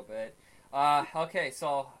hurts a little bit. Okay,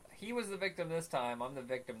 so he was the victim this time. I'm the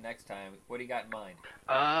victim next time. What do you got in mind?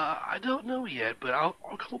 I don't know yet, but I'll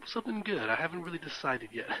come up with something good. I haven't really decided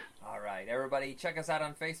yet. All right, everybody, check us out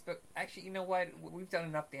on Facebook. Actually, you know what? We've done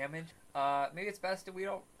enough damage. Maybe it's best that we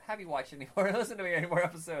don't have you watch anymore, listen to me any more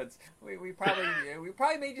episodes. We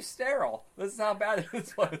probably made you sterile. This is how bad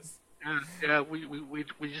this was. Yeah, we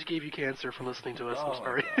just gave you cancer from listening to us. I'm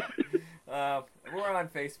sorry. We're on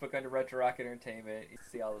Facebook under Retro Rock Entertainment. You can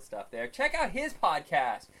see all the stuff there. Check out his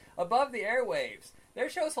podcast, Above the Airwaves. Their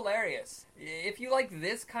show's hilarious. If you like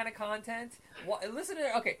this kind of content, listen to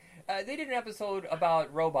it. Okay, they did an episode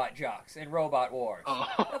about robot jocks and robot wars.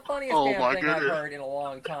 The funniest damn thing I've heard in a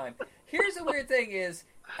long time. Here's the weird thing is,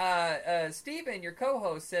 Steven, your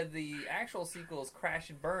co-host, said the actual sequel is Crash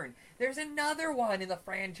and Burn. There's another one in the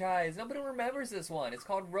franchise. Nobody remembers this one. It's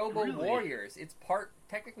called Robo Warriors. It's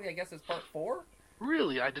technically, I guess it's part 4?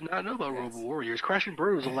 Really? I did not know about Robo Warriors. Crash and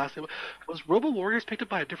Burn was the last thing. Was Robo Warriors picked up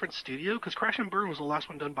by a different studio? Because Crash and Burn was the last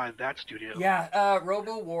one done by that studio. Yeah,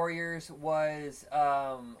 Robo Warriors was...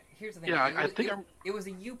 here's the thing. Yeah, it was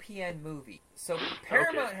a UPN movie. So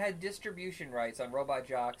Paramount had distribution rights on Robot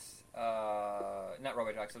Jocks... not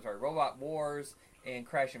Robot Jocks, I'm sorry. Robot Wars and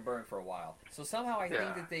Crash and Burn for a while. So somehow I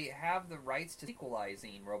think that they have the rights to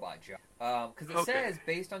sequelizing Robot Jocks. Because it says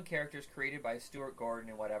based on characters created by Stuart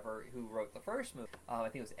Gordon and whatever who wrote the first movie. I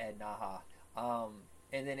think it was Ed Naha.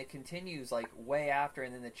 and then it continues like way after,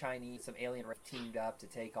 and then the Chinese, some alien race teamed up to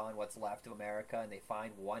take on what's left of America, and they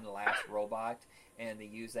find one last robot, and they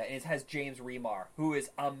use that. And it has James Remar, who is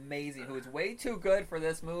amazing, who is way too good for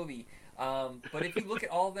this movie. But if you look at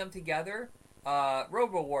all of them together,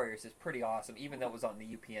 Robo Warriors is pretty awesome, even though it was on the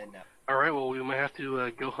UPN now. All right, well, we might have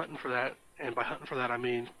to go hunting for that, and by hunting for that, I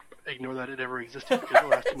mean ignore that it ever existed, because the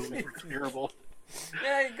last two movies were terrible.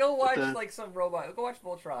 Yeah, go watch like some robot. Go watch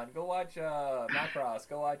Voltron. Go watch Macross.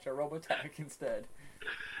 Go watch Robotech instead.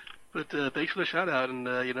 But thanks for the shout out, and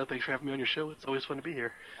thanks for having me on your show. It's always fun to be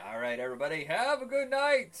here. All right, everybody, have a good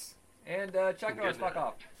night, and Chuck Norris, fuck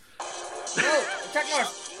off. No, Chuck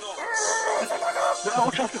Norris.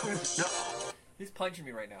 No, Chuck Norris. No. He's punching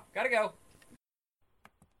me right now. Gotta go.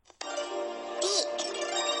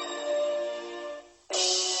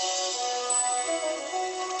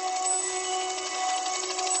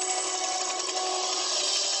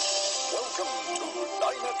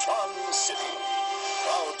 Dynatron City,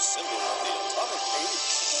 proud symbol of the atomic age.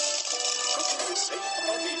 Cooking is safe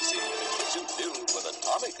and easy in a kitchen filled with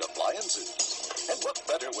atomic appliances. And what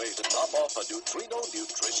better way to top off a neutrino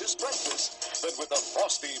nutritious breakfast than with a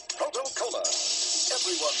frosty Proto-Cola,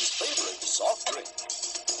 everyone's favorite soft drink.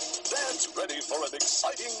 Dad's ready for an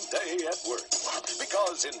exciting day at work.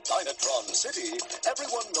 Because in Dynatron City,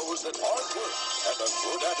 everyone knows that hard work and a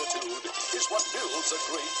good attitude is what builds a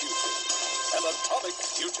great future. An atomic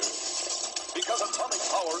future. Because atomic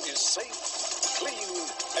power is safe, clean,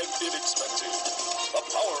 and inexpensive. The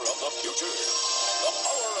power of the future. The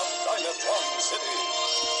power of Dynatron City.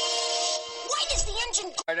 Why does the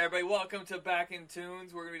engine... All right, everybody, welcome to Back in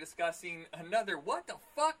Tunes. We're going to be discussing another what the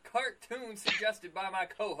fuck cartoon suggested by my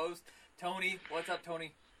co-host, Tony. What's up,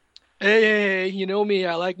 Tony? Hey, you know me.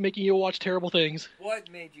 I like making you watch terrible things. What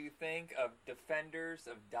made you think of Defenders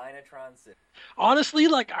of Dynatron City? Honestly,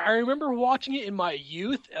 I remember watching it in my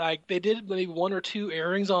youth. They did maybe one or two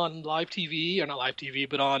airings on live TV, or not live TV,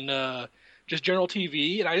 but on just general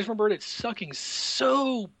TV, and I just remembered it sucking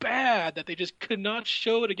so bad that they just could not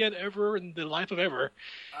show it again ever in the life of ever.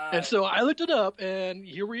 And so I looked it up, and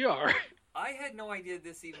here we are. I had no idea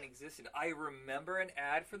this even existed. I remember an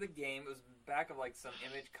ad for the game. It was back of some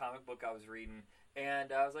Image comic book I was reading,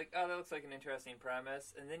 and I was like, oh, that looks like an interesting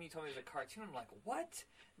premise. And then you told me it was a cartoon. I'm like, what?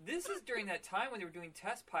 This is during that time when they were doing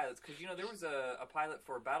test pilots, because there was a pilot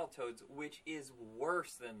for Battletoads, which is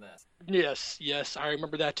worse than this. Yes, I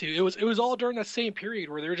remember that too. It was all during that same period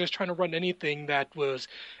where they were just trying to run anything that was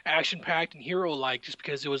action-packed and hero-like, just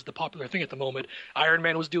because it was the popular thing at the moment. Iron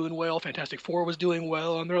Man was doing well, Fantastic Four was doing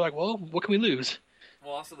well, and they're like, well, what can we lose?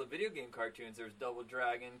 Well, also the video game cartoons. There's Double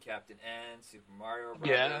Dragon, Captain N, Super Mario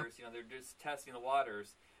Brothers. Yeah. They're just testing the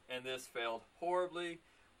waters, and this failed horribly.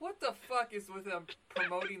 What the fuck is with them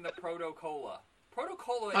promoting the Proto-Cola?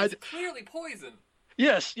 Proto-Cola is clearly poison.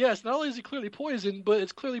 Yes. Not only is it clearly poison, but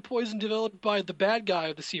it's clearly poison developed by the bad guy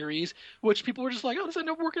of the series, which people were just like, oh, this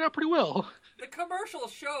ended up working out pretty well. The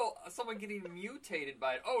commercials show someone getting mutated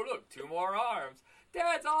by it. Oh, look, 2 more arms.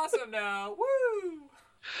 Dad's awesome now. Woo!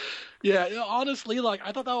 Yeah, honestly,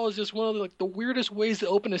 I thought that was just one of the weirdest ways to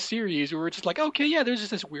open a series, where it's just like, okay, yeah, there's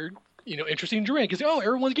just this weird, interesting drink. It's, oh,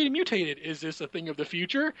 everyone's getting mutated. Is this a thing of the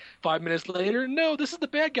future? 5 minutes later, no, this is the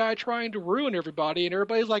bad guy trying to ruin everybody, and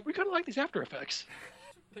everybody's like, we kind of like these After Effects.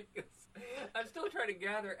 I'm still trying to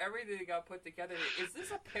gather everything that got put together. Is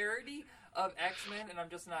this a parody of X-Men, and I'm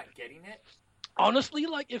just not getting it? Honestly,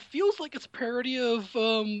 it feels like it's a parody of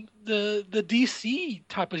the DC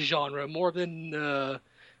type of genre more than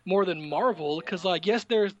Marvel, because yes,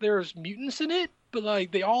 there's mutants in it,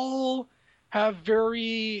 but they all have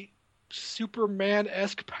very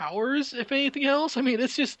Superman-esque powers. If anything else, I mean,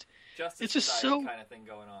 it's just so kind of thing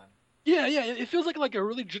going on. Yeah, it feels like a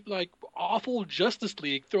really awful Justice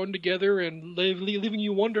League thrown together and leaving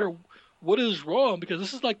you wonder what is wrong, because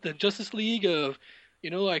this is the Justice League of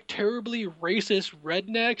terribly racist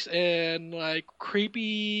rednecks and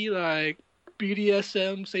creepy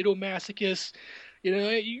BDSM sadomasochists.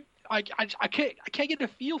 I can't get a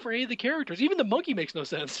feel for any of the characters. Even the monkey makes no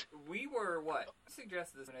sense. We were I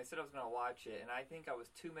suggested this, and I said I was going to watch it, and I think I was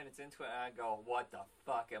 2 minutes into it, and I go, "What the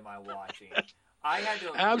fuck am I watching?" I had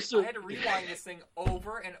to rewind this thing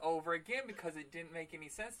over and over again because it didn't make any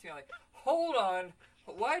sense to me. I'm like, hold on,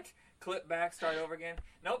 what? Clip back, start over again.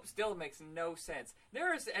 Nope, still makes no sense.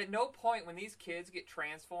 There is at no point when these kids get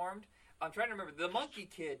transformed. I'm trying to remember. The monkey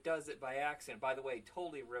kid does it by accident. By the way,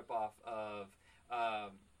 totally rip off of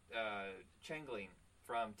Changling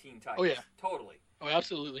from Teen Titans. Oh yeah, totally. Oh,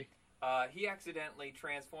 absolutely. he accidentally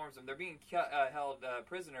transforms them. They're being held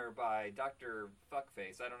prisoner by Dr.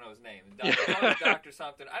 Fuckface. I don't know his name. Dr.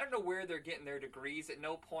 something. I don't know where they're getting their degrees. At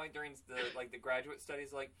no point during the graduate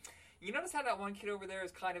studies, like, you notice how that one kid over there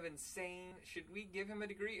is kind of insane? Should we give him a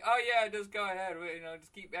degree? Oh, yeah, just go ahead.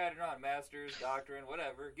 Just keep adding on. Master's, doctorate,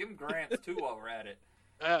 whatever. Give him grants, too, while we're at it.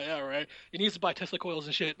 Yeah, right. He needs to buy Tesla coils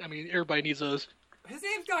and shit. I mean, everybody needs those. His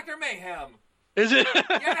name's Dr. Mayhem. Is it?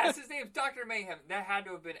 Yes, his name's Dr. Mayhem. That had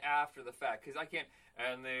to have been after the fact, because I can't...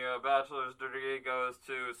 And the bachelor's degree goes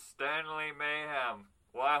to Stanley Mayhem.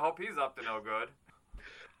 Well, I hope he's up to no good.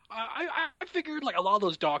 I figured, like, a lot of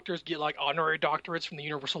those doctors get, like, honorary doctorates from the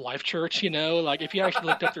Universal Life Church, you know? Like, if you actually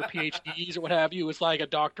looked up their PhDs or what have you, it's like a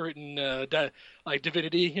doctorate in,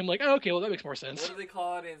 divinity. I'm like, oh, okay, well, that makes more sense. What do they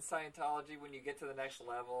call it in Scientology when you get to the next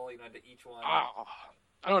level, to each one?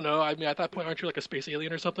 I don't know. I mean, at that point, aren't you like a space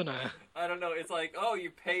alien or something? I don't know. It's like, oh, you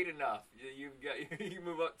paid enough. You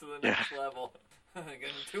move up to the next level. Getting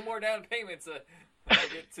 2 more down payments. I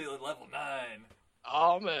get to level 9.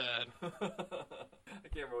 Oh, man. I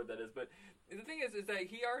can't remember what that is, but the thing is that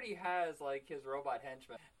he already has, like, his robot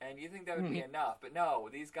henchmen, and you think that would be enough, but no,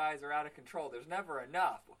 these guys are out of control. There's never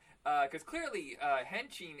enough, because clearly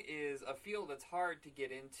henching is a field that's hard to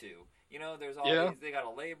get into. There's all these, they got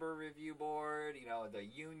a labor review board, the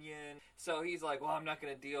union, so he's like, well, I'm not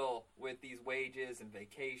going to deal with these wages and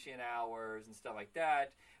vacation hours and stuff like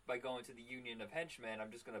that by going to the union of henchmen.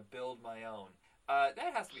 I'm just going to build my own.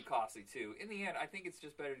 That has to be costly too. In the end, I think it's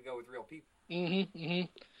just better to go with real people.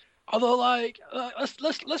 Although, like,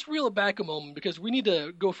 let's reel it back a moment, because we need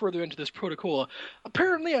to go further into this Protocola.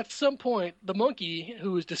 Apparently, at some point, the monkey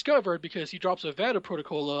who is discovered because he drops a vat of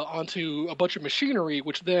Protocola onto a bunch of machinery,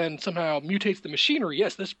 which then somehow mutates the machinery.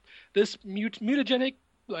 Yes, this mutagenic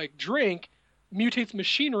drink mutates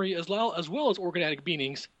machinery as well as organic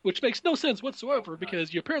beings, which makes no sense whatsoever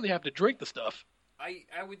because you apparently have to drink the stuff.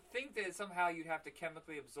 I would think that somehow you'd have to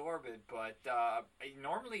chemically absorb it, but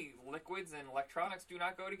normally liquids and electronics do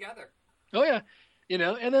not go together. Oh, yeah.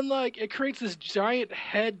 And then, it creates this giant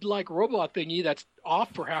head-like robot thingy that's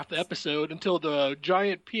off for half the episode until the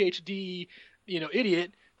giant PhD,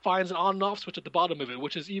 idiot finds an on and off switch at the bottom of it,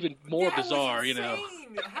 which is even more bizarre,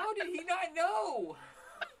 How did he not know?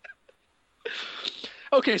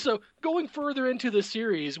 Okay, so going further into the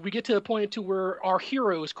series, we get to a point to where our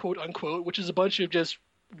heroes, quote unquote, which is a bunch of just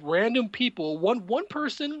random people. One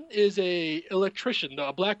person is a electrician,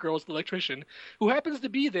 a black girl is the electrician, who happens to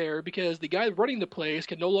be there because the guy running the place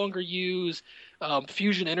can no longer use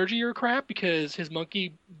fusion energy or crap because his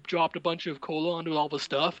monkey dropped a bunch of cola onto all the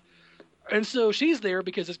stuff. And so she's there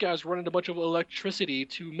because this guy's running a bunch of electricity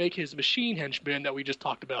to make his machine henchmen that we just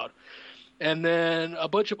talked about. And then a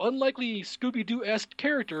bunch of unlikely Scooby-Doo-esque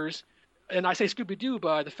characters, and I say Scooby-Doo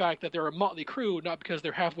by the fact that they're a motley crew, not because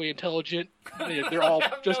they're halfway intelligent. They're all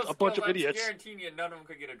just a bunch of idiots. I'm guaranteeing you none of them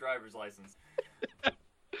could get a driver's license.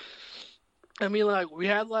 I mean, we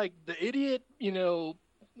had, the idiot,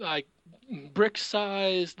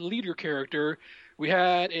 brick-sized leader character. We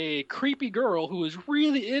had a creepy girl who was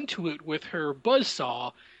really into it with her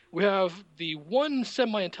buzzsaw. We have the one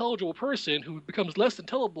semi-intelligible person who becomes less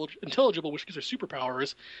intelligible, which gives her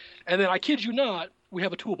superpowers. And then, I kid you not, we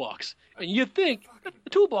have a toolbox. And you'd think the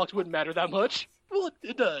toolbox wouldn't matter that much. Well,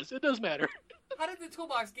 it does. It does matter. How did the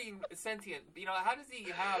toolbox gain sentient? How does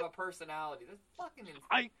he have a personality? That's fucking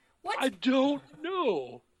What? I don't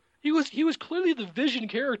know. He was clearly the Vision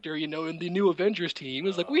character, in the new Avengers team. It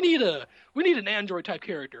was like, we need an android type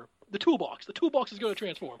character. The toolbox is going to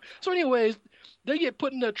transform. So anyways, they get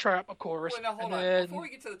put in a trap, of course. Well, now hold on. Before we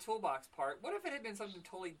get to the toolbox part, what if it had been something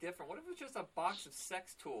totally different? What if it was just a box of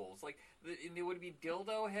sex tools? It would be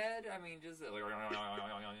dildo head? I mean, just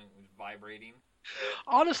vibrating.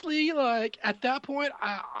 Honestly, at that point,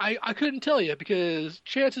 I couldn't tell you, because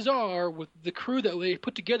chances are, with the crew that they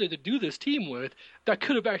put together to do this team with, that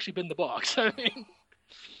could have actually been the box.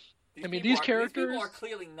 These characters... These people are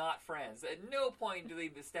clearly not friends. At no point do they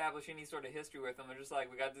establish any sort of history with them. They're just like,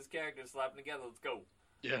 we got this character, slap them together, let's go.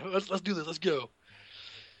 Yeah, let's do this, let's go.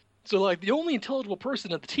 So, the only intelligible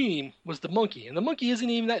person at the team was the monkey. And the monkey isn't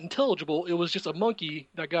even that intelligible. It was just a monkey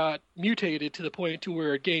that got mutated to the point to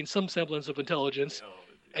where it gained some semblance of intelligence.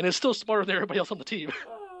 And is still smarter than everybody else on the team.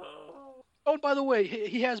 Oh, and by the way,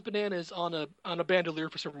 he has bananas on a bandolier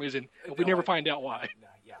for some reason. And we never find out why.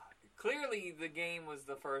 Yeah. Clearly, the game was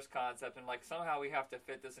the first concept, and somehow we have to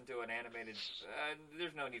fit this into an animated...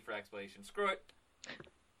 there's no need for explanation. Screw it.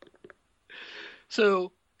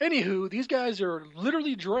 So... Anywho, these guys are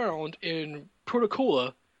literally drowned in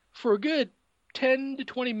Protocola for a good 10 to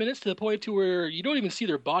 20 minutes to the point to where you don't even see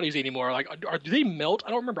their bodies anymore. Like, do they melt? I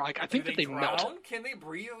don't remember. Like, I think that they drown? melt. Can they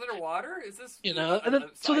breathe underwater? Is this and then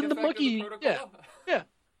so then the monkey, yeah.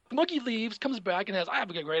 The monkey leaves, comes back, and I have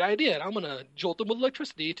a great idea, and I'm gonna jolt them with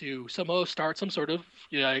electricity to somehow start some sort of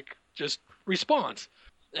just response.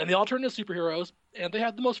 And they all turn into superheroes, and they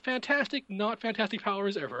have the most fantastic, not fantastic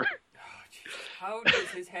powers ever. How does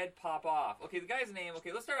his head pop off? Okay, the guy's name.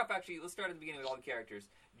 Okay, let's start at the beginning with all the characters.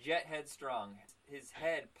 Jet Headstrong. His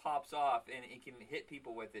head pops off, and it can hit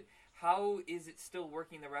people with it. How is it still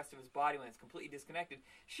working the rest of his body when it's completely disconnected?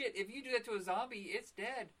 Shit, if you do that to a zombie, it's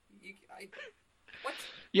dead. What?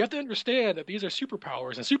 You have to understand that these are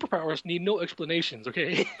superpowers, and superpowers need no explanations,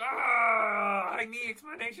 okay? I need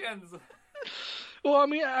explanations. Well, I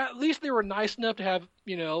mean, at least they were nice enough to have,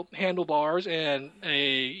 handlebars and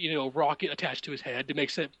a, rocket attached to his head to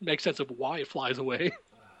make sense of why it flies away.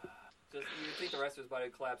 You think the rest of his body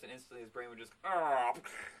would collapse, and instantly his brain would just...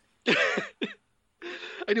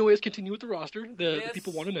 Anyways, continue with the roster. The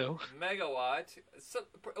people want to know. Megawatt. So,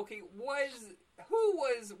 okay, who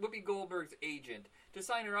was Whoopi Goldberg's agent to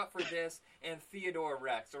sign her up for this and Theodore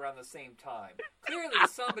Rex around the same time? Clearly,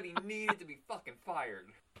 somebody needed to be fucking fired.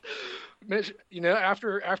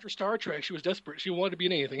 After Star Trek, she was desperate. She wanted to be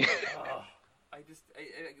in anything.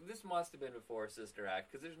 This must have been before Sister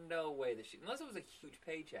Act, because there's no way that unless it was a huge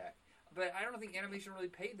paycheck. But I don't think animation really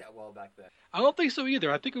paid that well back then. I don't think so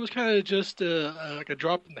either. I think it was kind of just like a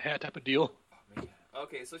drop in the hat type of deal. Oh, man.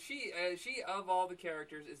 Okay, so she of all the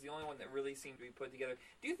characters is the only one that really seemed to be put together.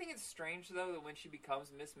 Do you think it's strange though that when she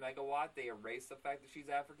becomes Miss Megawatt, they erase the fact that she's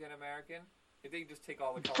African American? If they just take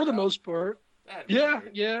all the color for the out? most part, yeah.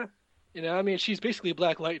 I mean, she's basically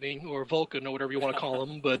Black Lightning or Vulcan or whatever you want to call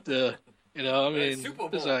him. But I mean,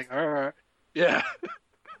 it's like, all right, yeah.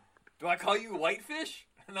 Do I call you Whitefish?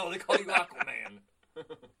 No, they call you Aquaman.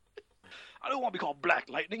 I don't want to be called Black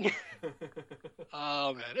Lightning.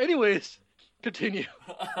 Oh, man. Anyways, continue.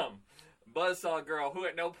 Buzzsaw girl, who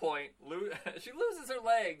at no point, she loses her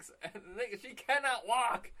legs. She cannot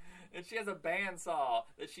walk. And she has a bandsaw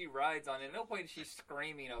that she rides on. At no point is she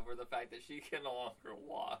screaming over the fact that she can no longer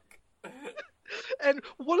walk. And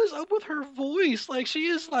what is up with her voice? Like, she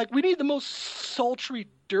is like, we need the most sultry,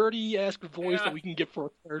 dirty-esque voice that we can get for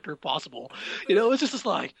a character possible. It's just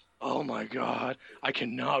like, oh my god, I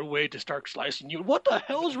cannot wait to start slicing you. What the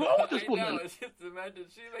hell is wrong with this woman? It's just imagine,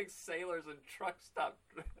 she makes sailors and truck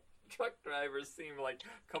drivers seem like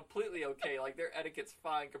completely okay. Like their etiquette's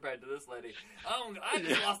fine compared to this lady. I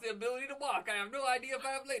just lost the ability to walk. I have no idea if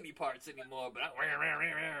I have lady parts anymore, but I'm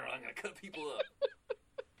gonna cut people up.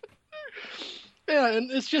 Yeah,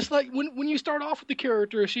 and it's just like when you start off with the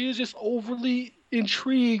character, she is just overly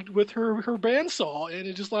intrigued with her bandsaw, and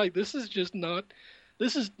it's just like this is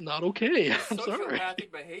not okay. I'm sorry.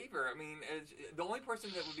 Sociopathic behavior. I mean, the only person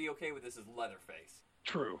that would be okay with this is Leatherface.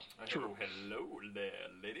 True. Hello there,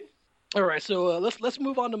 lady. All right, so let's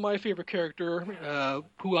move on to my favorite character,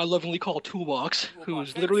 who I lovingly call Toolbox, who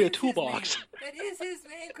is literally a toolbox. That is his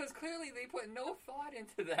name, because clearly they put no thought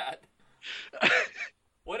into that.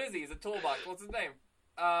 What is he? He's a toolbox. What's his name?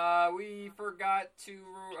 We forgot to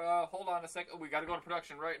hold on a second. We got to go to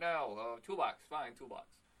production right now. Toolbox, fine, Toolbox.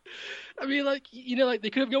 I mean, like they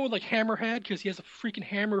could have gone with like Hammerhead because he has a freaking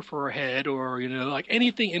hammer for a head, or like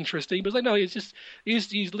anything interesting. But it's like no,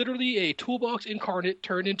 he's literally a toolbox incarnate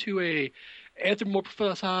turned into a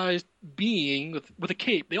anthropomorphized being with a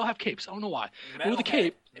cape. They all have capes. I don't know why. With a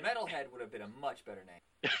cape. Metalhead would have been a much better name.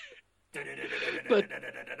 But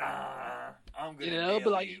I'm gonna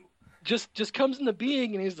but like you. just comes into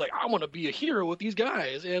being and he's like, I want to be a hero with these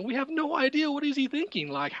guys, and we have no idea what is he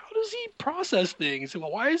thinking. Like, how does he process things?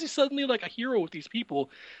 Why is he suddenly like a hero with these people,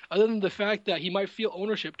 other than the fact that he might feel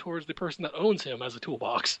ownership towards the person that owns him as a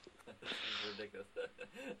toolbox? This is ridiculous.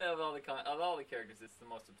 Of all the characters, it's the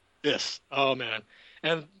most. Yes. Oh man.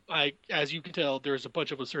 And as you can tell, there's a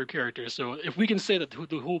bunch of absurd characters. So if we can say that the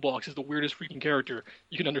Toolbox is the weirdest freaking character,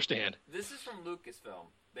 you can understand. This is from Lucasfilm.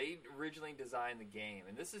 They originally designed the game,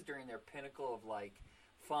 and this is during their pinnacle of like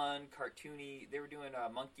fun, cartoony. They were doing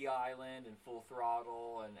Monkey Island and Full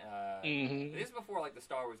Throttle, and this is before like the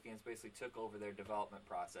Star Wars games basically took over their development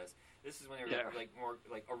process. This is when they were like more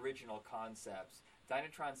like original concepts.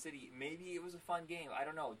 Dynatron City, maybe it was a fun game. I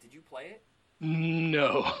don't know. Did you play it?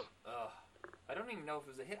 No. I don't even know if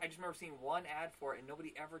it was a hit. I just remember seeing one ad for it, and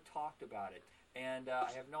nobody ever talked about it. And I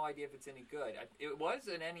have no idea if it's any good. It was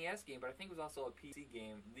an NES game, but I think it was also a PC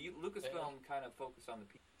game. The Lucasfilm kind of focused on the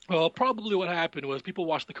PC. Well, probably what happened was people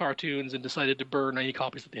watched the cartoons and decided to burn any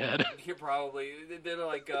copies that they had. Yeah, probably. They're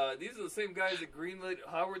like, these are the same guys that greenlit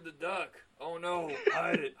Howard the Duck. Oh no,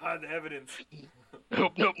 hide it. Hide the evidence.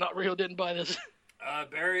 Nope, not real. Didn't buy this.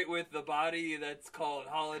 Bury it with the body that's called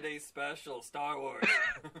Holiday Special Star Wars.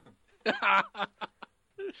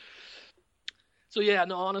 So yeah,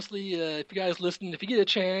 no, honestly, if you guys listen, if you get a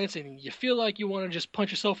chance and you feel like you want to just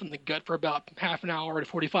punch yourself in the gut for about half an hour to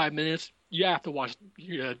 45 minutes, you have to watch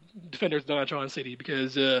Defenders of Donatron City,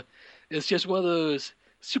 because it's just one of those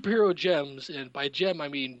superhero gems, and by gem I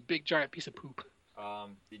mean big giant piece of poop.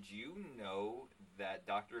 Did you know that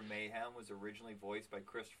Dr. Mayhem was originally voiced by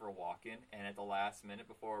Christopher Walken, and at the last minute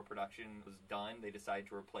before production was done, they decided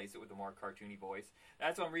to replace it with a more cartoony voice?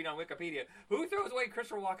 That's what I'm reading on Wikipedia. Who throws away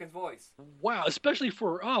Christopher Walken's voice? Wow, especially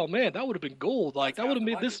for, oh man, that would have been gold. Like, that would have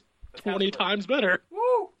made this 20 times better.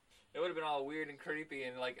 Woo! It would have been all weird and creepy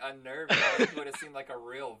and, like, unnerving. It would have seemed like a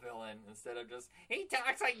real villain instead of just, he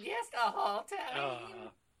talks like this the whole time.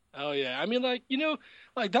 Oh yeah, I mean, like, you know,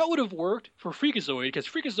 like that would have worked for Freakazoid, because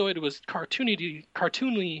Freakazoid was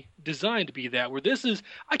cartoonly designed to be that. Where this is,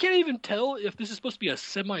 I can't even tell if this is supposed to be a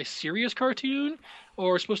semi-serious cartoon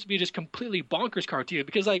or supposed to be just completely bonkers cartoon.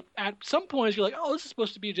 Because like at some points you're like, oh, this is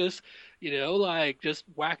supposed to be just, you know, like just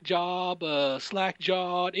whack job, slack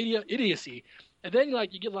jawed idiocy, and then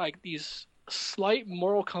like you get like these slight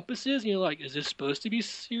moral compasses, and you're like, is this supposed to be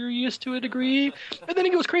serious to a degree? And then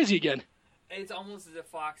it goes crazy again. It's almost as if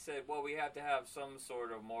Fox said, well, we have to have some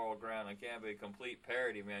sort of moral ground. It can't be a complete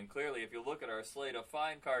parody, man. Clearly, if you look at our slate of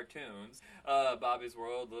fine cartoons, Bobby's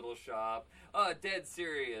World, Little Shop, dead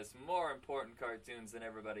serious, more important cartoons than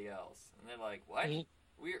everybody else. And they're like, what?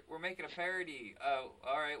 Mm-hmm. We're making a parody. Oh,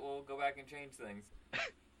 all right, we'll go back and change things.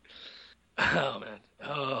 Oh, man.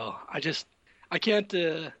 Oh, I can't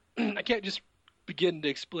just begin to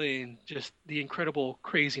explain just the incredible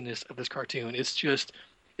craziness of this cartoon. It's just...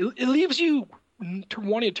 It leaves you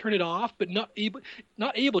wanting to turn it off, but not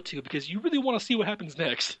able to, because you really want to see what happens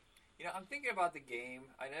next. You know, I'm thinking about the game.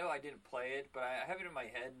 I know I didn't play it, but I have it in my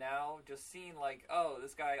head now. Just seeing like, oh,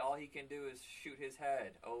 this guy, all he can do is shoot his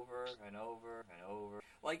head over and over and over.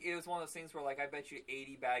 Like, it was one of those things where, like, I bet you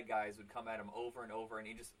 80 bad guys would come at him over and over, and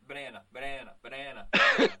he just banana,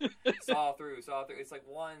 saw through. It's like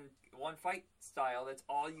one fight style. That's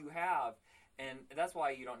all you have. And that's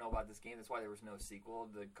why you don't know about this game. That's why there was no sequel.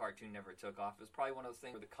 The cartoon never took off. It was probably one of those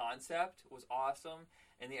things where the concept was awesome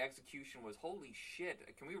and the execution was, holy shit,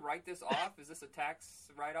 can we write this off? Is this a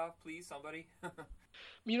tax write-off, please, somebody?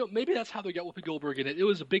 You know, maybe that's how they got Whoopi Goldberg in it. It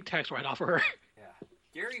was a big tax write-off for her. Yeah.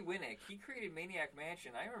 Gary Winnick, he created Maniac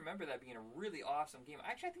Mansion. I remember that being a really awesome game.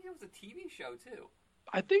 Actually, I think it was a TV show, too.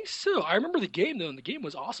 I think so. I remember the game, though, and the game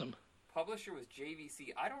was awesome. Publisher was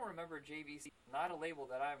JVC. I don't remember JVC. Not a label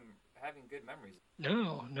that I'm having good memories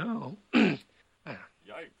of. No. Yikes.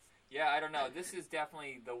 Yeah, I don't know. This is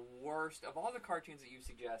definitely the worst of all the cartoons that you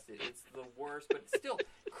suggested. It's the worst, but still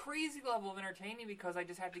crazy level of entertaining, because I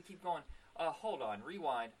just have to keep going. Hold on,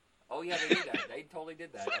 rewind. Oh yeah, they did that. They totally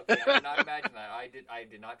did that. Okay, I did not imagine that. I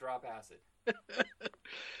did not draw past it.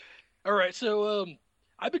 All right, so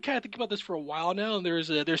I've been kind of thinking about this for a while now, and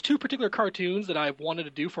there's two particular cartoons that I've wanted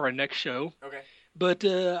to do for our next show. Okay. But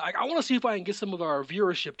I want to see if I can get some of our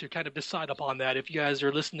viewership to kind of decide upon that. If you guys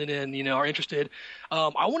are listening in, you know, are interested,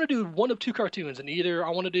 I want to do one of two cartoons, and either I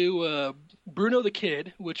want to do Bruno the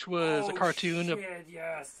Kid, which was a cartoon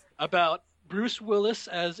about Bruce Willis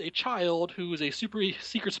as a child who is a super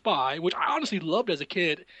secret spy, which I honestly loved as a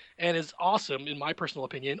kid and is awesome in my personal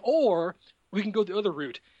opinion. Or we can go the other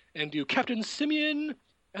route and do Captain Simeon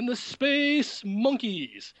and the Space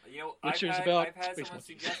Monkeys. You know, which I've is about had space someone monkeys.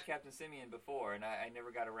 suggest Captain Simeon before, and I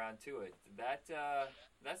never got around to it.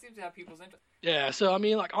 That seems to have people's interest. Yeah, so I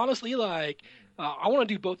mean, like, honestly, like, I want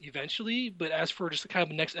to do both eventually, but as for just kind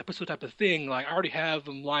of a next episode type of thing, like, I already have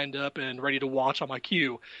them lined up and ready to watch on my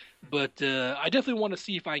queue. But I definitely want to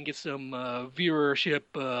see if I can get some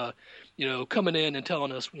viewership, you know, coming in and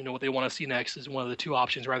telling us, you know, what they want to see next is one of the two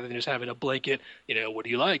options, rather than just having a blanket, you know, what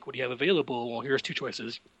do you like? What do you have available? Well, here's two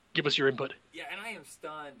choices. Give us your input. Yeah, and I am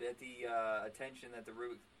stunned at the attention that the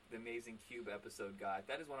Amazing Cube episode got.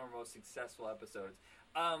 That is one of our most successful episodes.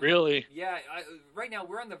 Really? Yeah, right now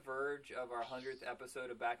we're on the verge of our 100th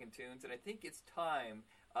episode of Back in Tunes, and I think it's time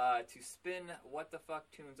to spin What the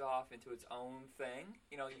Fuck Tunes off into its own thing.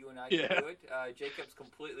 You know, you and I can do it. Jacob's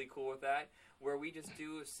completely cool with that. where we just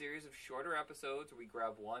do a series of shorter episodes where we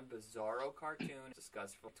grab one bizarro cartoon,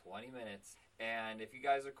 discuss for 20 minutes. And if you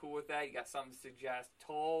guys are cool with that, you got something to suggest,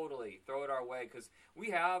 totally throw it our way, because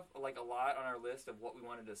we have like a lot on our list of what we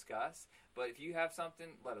want to discuss. But if you have something,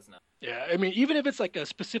 let us know. Yeah, I mean, even if it's like a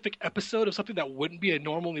specific episode of something that wouldn't be a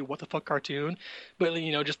normally what the fuck cartoon, but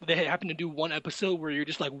just they happen to do one episode where you're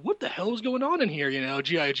just like, what the hell is going on in here?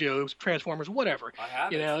 G.I. Joe, Transformers, whatever. I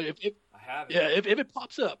have it. I have it. Yeah, if it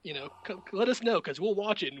pops up, let us know, because we'll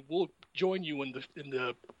watch it and we'll join you in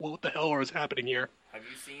the what the hell is happening here. Have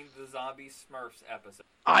you seen the Zombie Smurfs episode?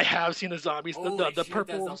 I have seen the zombies, Holy the shit,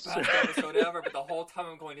 purple. that's the best episode ever. But the whole time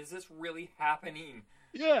I'm going, is this really happening?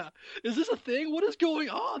 Yeah, is this a thing? What is going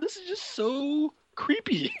on? This is just so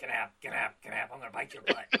creepy. Get up. I'm gonna bite your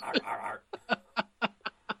butt. Arr, arr, arr.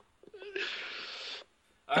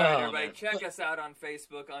 All right, everybody, check us out on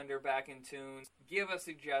Facebook under Back in Tunes. Give us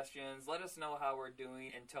suggestions. Let us know how we're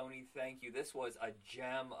doing. And Tony, thank you. This was a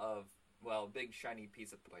gem of, big shiny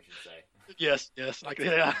piece of, I should say. Yes.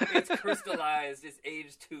 Yeah. It's crystallized. It's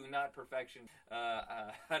aged to not perfection.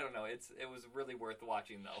 I don't know. It was really worth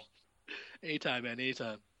watching, though. Anytime, man.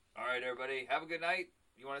 Anytime. All right, everybody. Have a good night.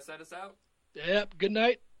 You want to send us out? Yep. Good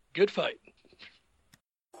night. Good fight.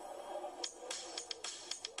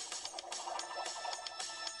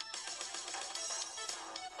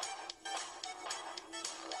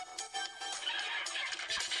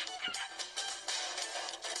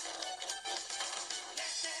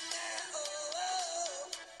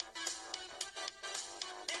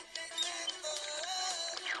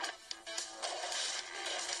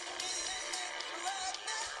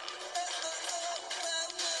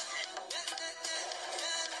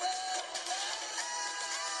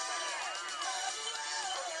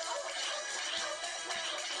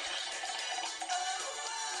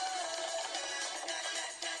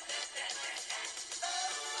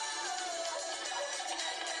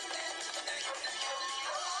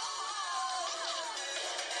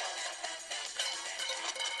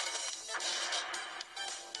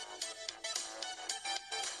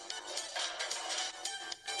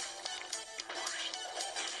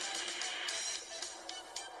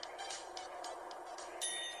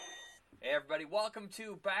 Hey everybody, welcome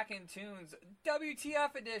to Back in Tunes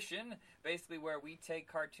WTF edition, basically where we take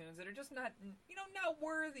cartoons that are just not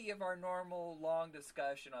worthy of our normal long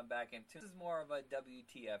discussion on Back in Tunes. This is more of a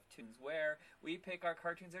WTF Tunes where we pick our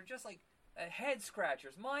cartoons that are just like head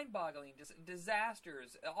scratchers, mind-boggling, just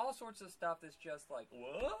disasters, all sorts of stuff that's just like,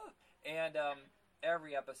 what? And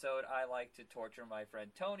every episode I like to torture my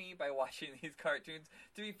friend Tony by watching these cartoons.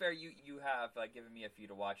 To be fair, you have given me a few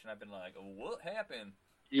to watch, and I've been like, what happened?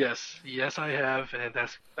 Yes, I have, and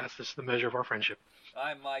that's just the measure of our friendship.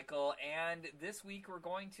 I'm Michael, and this week we're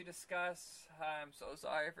going to discuss, I'm so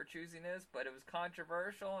sorry for choosing this, but it was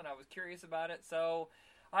controversial, and I was curious about it, so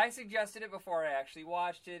I suggested it before I actually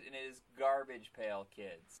watched it, and it is Garbage Pail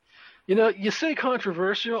Kids. You say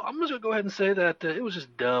controversial, I'm just going to go ahead and say that it was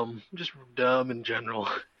just dumb in general.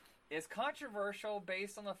 It's controversial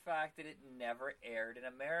based on the fact that it never aired in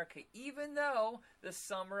America, even though the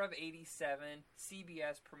summer of '87,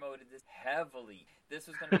 CBS promoted this heavily. This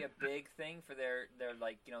was going to be a big thing for their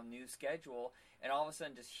new schedule, and all of a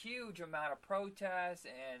sudden, this huge amount of protests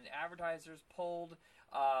and advertisers pulled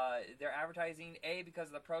their advertising, A, because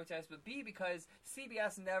of the protests, but B, because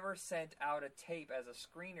CBS never sent out a tape as a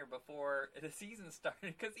screener before the season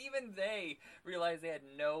started, because even they realized they had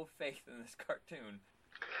no faith in this cartoon.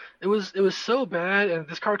 It was so bad, and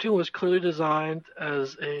this cartoon was clearly designed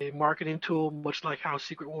as a marketing tool, much like how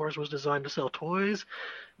Secret Wars was designed to sell toys.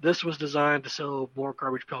 This was designed to sell more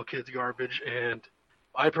Garbage Pail Kids garbage, and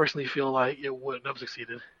I personally feel like it wouldn't have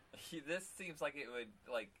succeeded. This seems like it would,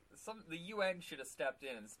 the UN should have stepped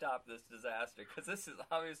in and stopped this disaster, because this is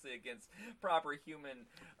obviously against proper human,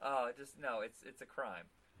 it's a crime.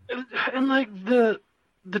 And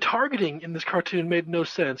the targeting in this cartoon made no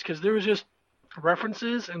sense, because there was just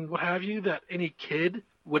references and what have you that any kid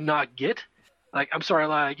would not get. I'm sorry,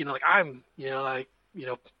 I'm,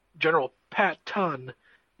 General Pat Ton,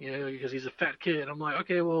 because he's a fat kid. I'm like,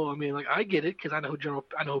 okay, well, I get it because I know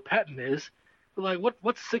who Patton is. But what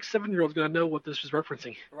 6-7-year-old's gonna know what this is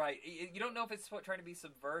referencing? Right. You don't know if it's trying to be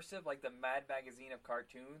subversive, like the Mad Magazine of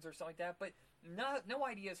cartoons or something like that. But no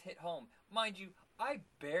ideas hit home. Mind you, I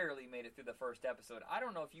barely made it through the first episode. I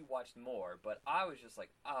don't know if you watched more, but I was just like,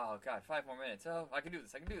 oh god, 5 more minutes. Oh, I can do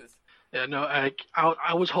this. Yeah, no,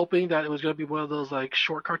 I was hoping that it was gonna be one of those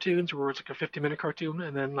short cartoons where it's a 15-minute cartoon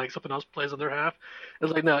and then something else plays on their half. It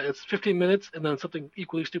was no, it's 15 minutes and then something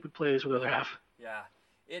equally stupid plays with the other half. Yeah.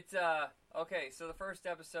 It's okay, so the first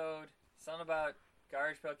episode, something about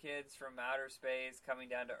Garbage Pail Kids from outer space coming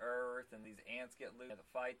down to Earth, and these ants get loose to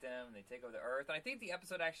fight them, and they take over the Earth. And I think the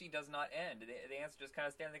episode actually does not end. The ants just kind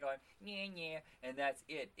of stand there going, yeah, and that's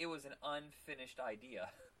it. It was an unfinished idea.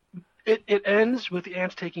 It ends with the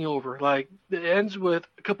ants taking over. Like, it ends with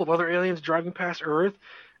a couple of other aliens driving past Earth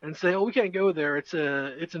and saying, oh, we can't go there. It's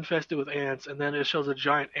infested with ants. And then it shows a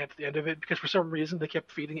giant ant at the end of it because for some reason they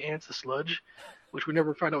kept feeding ants the sludge, which we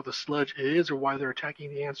never find out what the sludge is or why they're attacking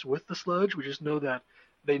the ants with the sludge. We just know that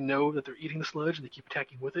they know that they're eating the sludge and they keep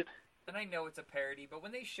attacking with it. And I know it's a parody, but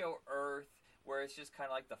when they show Earth, where it's just kind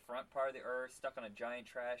of like the front part of the Earth stuck on a giant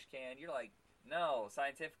trash can, you're like, no,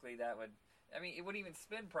 scientifically that would... I mean, it wouldn't even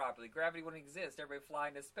spin properly. Gravity wouldn't exist. Everybody fly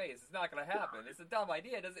into space. It's not going to happen. It's a dumb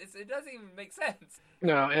idea. It doesn't even make sense.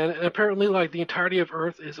 No, and apparently, like, the entirety of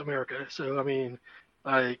Earth is America. So, I mean,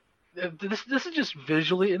 like, this is just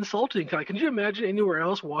visually insulting. Can you imagine anywhere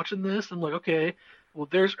else watching this? I'm like, okay, well,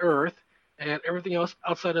 there's Earth, and everything else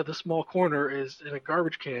outside of the small corner is in a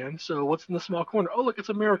garbage can. So what's in the small corner? Oh, look, it's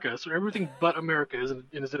America. So everything but America is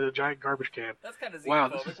in a giant garbage can. That's kind of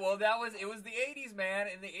xenophobic. Wow, Well, it was the 80s, man.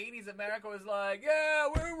 In the 80s, America was like, yeah,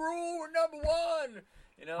 we rule, we're number one.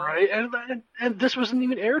 You know? Right, and this wasn't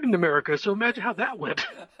even aired in America, so imagine how that went.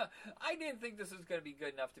 I didn't think this was going to be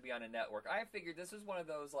good enough to be on a network. I figured this was one of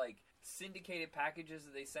those, like, syndicated packages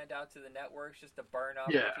that they sent out to the networks just to burn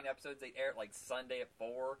off 15 episodes. They aired, like, Sunday at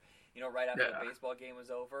 4, right after the baseball game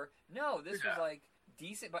was over. No, this was, like,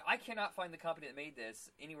 decent, but I cannot find the company that made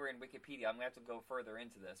this anywhere in Wikipedia. I'm going to have to go further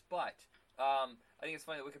into this, but... I think it's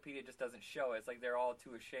funny that Wikipedia just doesn't show it. It's like they're all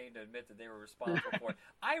too ashamed to admit that they were responsible for it.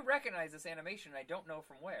 I recognize this animation, and I don't know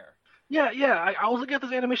from where. Yeah. I was looking at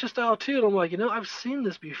this animation style too, and I'm like, I've seen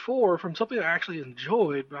this before from something I actually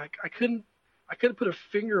enjoyed, but I couldn't put a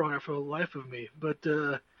finger on it for the life of me. But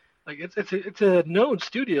like it's a known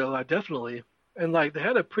studio, definitely, and like they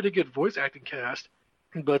had a pretty good voice acting cast,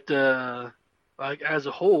 but like as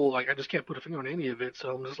a whole, like I just can't put a finger on any of it.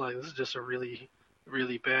 So I'm just like, this is just a really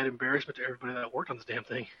bad embarrassment to everybody that worked on this damn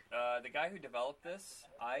thing. The guy who developed this,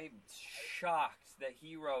 I'm shocked that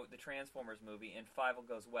he wrote the Transformers movie and Fievel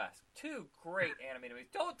Goes West. 2 great animated movies.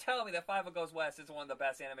 Don't tell me that Fievel Goes West is one of the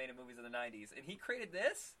best animated movies of the 90s. And he created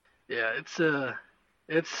this? Yeah, it's a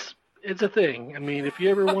thing. I mean, if you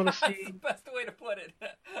ever want to see... That's the best way to put it.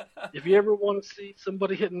 If you ever want to see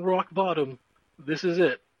somebody hitting rock bottom, this is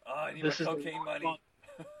it. Oh, I need my cocaine money.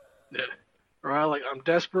 Yeah. Right, like, I'm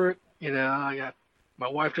desperate. My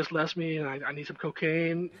wife just left me, and I need some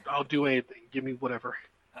cocaine. I'll do anything. Give me whatever.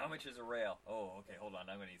 How much is a rail? Oh, okay, hold on.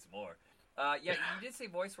 I'm going to need some more. Yeah, you did say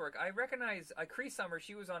voice work. I recognize Cree Summer.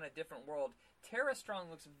 She was on A Different World. Tara Strong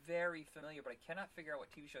looks very familiar, but I cannot figure out what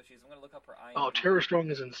TV show she is. I'm going to look up her IMDb. Oh, Tara Strong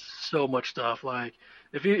is in so much stuff. Like,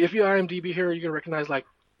 if you IMDb her, you can recognize, like,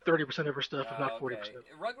 30% of her stuff, if not 40%.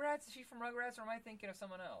 Rugrats? Is she from Rugrats, or am I thinking of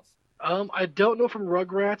someone else? I don't know from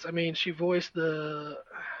Rugrats. I mean, she voiced Barbara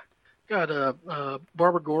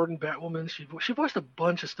Gordon, Batwoman. She voiced a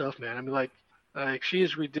bunch of stuff, man. I mean, like she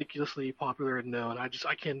is ridiculously popular and known. I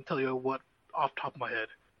can't tell you what off the top of my head.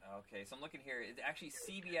 Okay, so I'm looking here. It's actually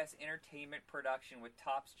CBS Entertainment Production with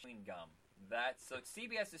Topps Chewing Gum. So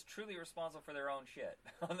CBS is truly responsible for their own shit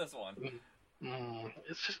on this one.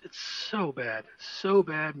 It's so bad,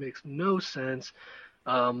 makes no sense.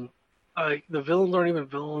 The villains aren't even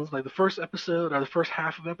villains. Like the first episode, or the first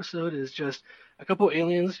half of episode, is just a couple of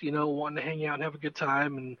aliens, wanting to hang out and have a good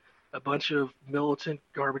time, and a bunch of militant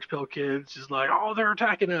Garbage Pail Kids just like, oh, they're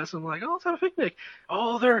attacking us. I'm like, oh, let's have a picnic.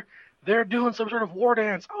 Oh, they're doing some sort of war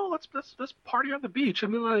dance. Oh, let's party on the beach. I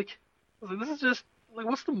mean, like this is just like,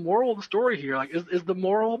 what's the moral of the story here? Like, is the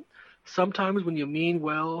moral sometimes when you mean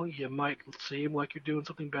well, you might seem like you're doing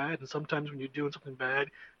something bad, and sometimes when you're doing something bad,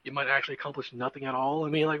 you might actually accomplish nothing at all? I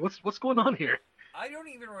mean, like, what's going on here? I don't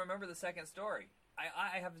even remember the second story.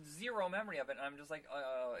 I have zero memory of it, and I'm just like,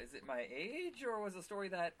 is it my age, or was the story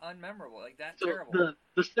that unmemorable, like that terrible?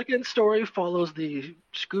 The second story follows the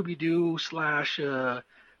Scooby-Doo /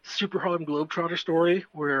 Super Harlem Globetrotter story,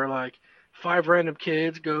 where, like, 5 random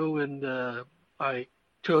kids go and, to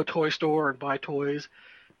a toy store and buy toys,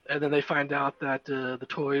 and then they find out that the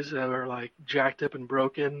toys are, like, jacked up and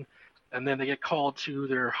broken, and then they get called to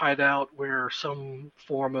their hideout where some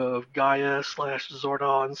form of Gaia /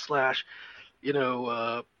 Zordon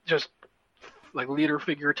 / just like leader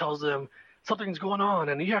figure tells them something's going on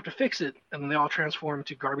and you have to fix it, and then they all transform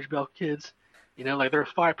into Garbage Pail Kids. Like there are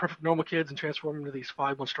 5 perfect normal kids and transform into these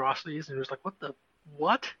 5 monstrosities, and it was like,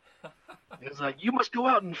 what? It's like, you must go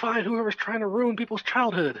out and find whoever's trying to ruin people's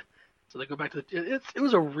childhood. So they go back to it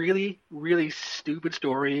was a really, really stupid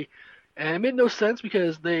story. And it made no sense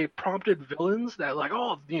because they prompted villains that like,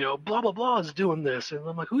 oh, blah blah blah is doing this, and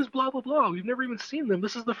I'm like, who's blah blah blah? We've never even seen them.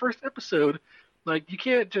 This is the first episode. Like, you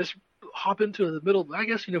can't just hop into the middle. I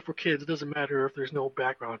guess for kids it doesn't matter if there's no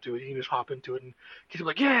background to it. You can just hop into it and kids are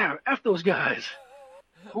like, yeah, f those guys,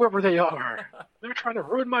 whoever they are. They're trying to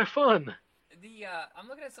ruin my fun. I'm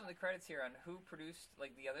looking at some of the credits here on who produced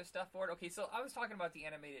like the other stuff for it. Okay, so I was talking about the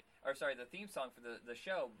theme song for the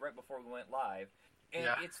show right before we went live. And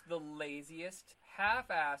it's the laziest,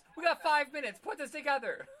 half-assed. We got 5 minutes. Put this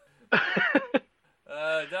together.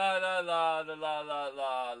 La la la la la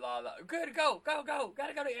la la la. Good, go. Gotta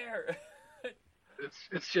go to air.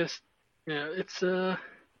 it's just, it's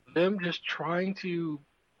them just trying to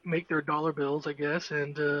make their dollar bills, I guess,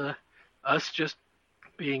 and us just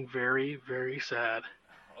being very, very sad.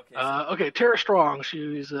 Okay, Tara Strong.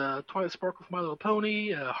 She's Twilight Sparkle from My Little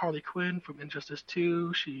Pony. Harley Quinn from Injustice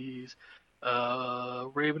 2. She's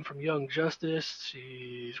Raven from Young Justice.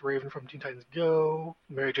 She's Raven from Teen Titans Go.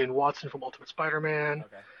 Mary Jane Watson from Ultimate Spider-Man.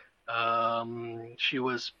 Okay. She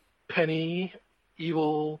was Penny,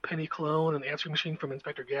 evil Penny clone, and the Answering Machine from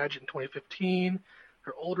Inspector Gadget in 2015.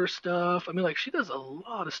 Her older stuff, I mean, like, she does a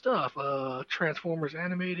lot of stuff. Transformers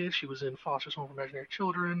animated. She was in Foster's Home for Imaginary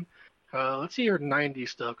Children. Let's see her 90s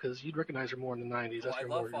stuff, because you'd recognize her more in the 90s. I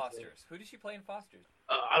love Foster's. Who did she play in Foster's?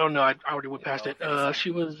 I don't know. I already went past it. She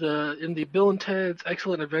was in the Bill and Ted's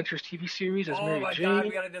Excellent Adventures TV series as Mary Jane. Oh my God,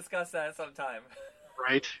 we got to discuss that sometime.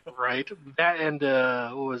 Right. That and,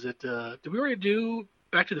 what was it? Did we already do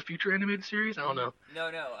Back to the Future animated series? I don't know. No.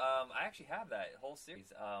 I actually have that whole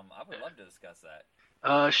series. I would love to discuss that.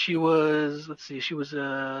 She was, she was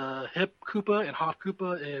Hip Koopa and Hop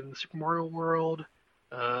Koopa in the Super Mario World.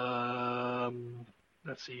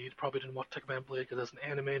 Let's see, you probably didn't watch Tekman Blade because that's an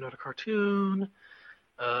anime, not a cartoon.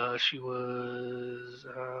 She was,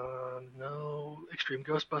 Extreme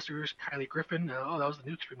Ghostbusters, Kylie Griffin. That was the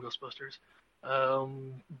new Extreme Ghostbusters.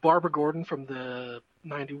 Barbara Gordon from the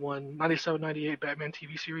 97, 98 Batman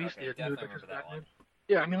TV series. Okay, the new remember that Batman. one.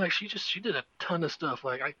 Yeah, I mean, like, she did a ton of stuff.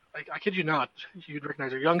 Like, I kid you not, you'd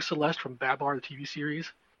recognize her. Young Celeste from Babar, the TV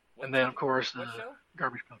series. And then, of course,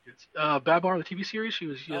 Garbage Pail Kids. Babar, the TV series, she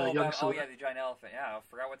was Young Celeste. Oh, yeah, the giant elephant. Yeah, I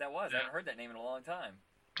forgot what that was. I haven't heard that name in a long time.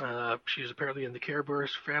 She was apparently in the Care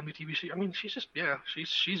Bears family TV series. I mean, she's just,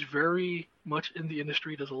 she's very much in the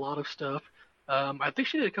industry, does a lot of stuff. I think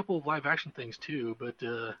she did a couple of live-action things, too, but...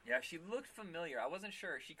 Yeah, she looked familiar. I wasn't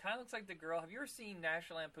sure. She kind of looks like the girl... Have you ever seen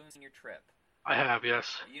National Lampoon's Senior Trip? I have,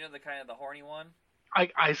 yes. You know the horny one?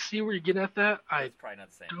 I see where you're getting at that. It's probably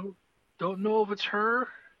not the same. Don't know if it's her,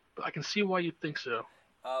 but I can see why you'd think so.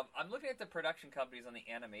 I'm looking at the production companies on the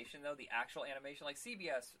animation, though, the actual animation. Like,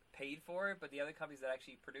 CBS paid for it, but the other companies that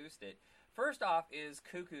actually produced it. First off is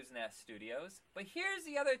Cuckoo's Nest Studios, but here's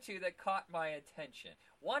the other two that caught my attention.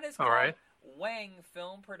 One is called Wang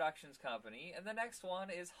Film Productions Company, and the next one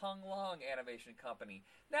is Hung Long Animation Company.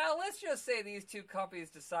 Now, let's just say these two companies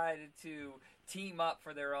decided to team up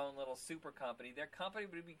for their own little super company. Their company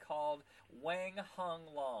would be called Wang Hung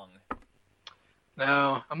Long.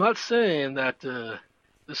 Now, I'm not saying that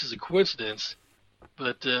this is a coincidence,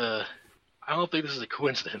 but I don't think this is a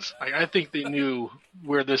coincidence. I think they knew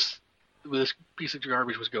where this piece of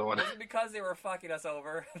garbage was going. Was it because they were fucking us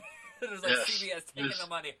over? It was like CBS taking the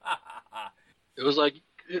money. It was like,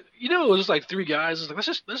 it was just like three guys. It was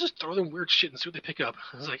like, let's just throw them weird shit and see what they pick up.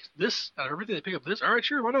 It was like, this, out of everything they pick up this, all right,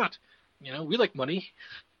 sure, why not? We like money.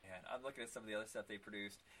 And I'm looking at some of the other stuff they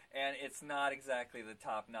produced, and it's not exactly the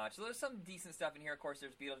top notch. So there's some decent stuff in here. Of course,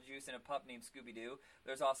 there's Beetlejuice and a pup named Scooby-Doo.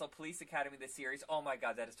 There's also Police Academy, the series. Oh my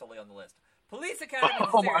God, that is totally on the list. Police Academy,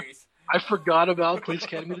 the series. I forgot about Police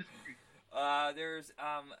Academy, the series. There's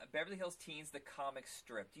Beverly Hills Teens, the comic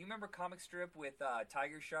strip. Do you remember comic strip with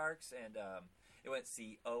Tiger Sharks and it went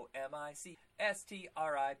COMICSTRIP?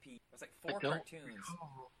 It was like 4 cartoons.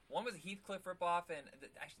 One was a Heathcliff ripoff, and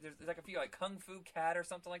actually there's like a few, like Kung Fu Cat or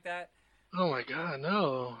something like that. Oh my God,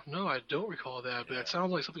 no, I don't recall that. But that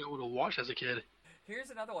sounds like something I would have watched as a kid. Here's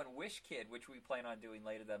another one, Wish Kid, which we plan on doing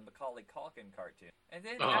later, the Macaulay Culkin cartoon. And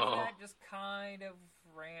then after that, just kind of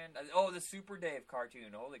ran. Oh, the Super Dave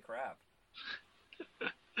cartoon. Holy crap.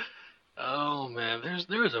 Oh man,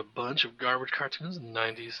 there's a bunch of garbage cartoons in the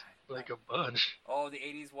 90s, like a bunch. Oh, the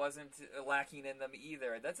 80s wasn't lacking in them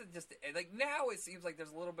either. That's just like now it seems like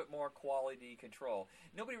there's a little bit more quality control.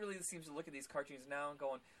 Nobody really seems to look at these cartoons now and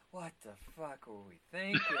going, "What the fuck were we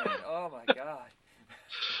thinking?" Oh my God.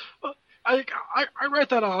 Well, I write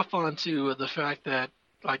that off onto the fact that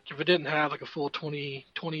like if it didn't have like a full 20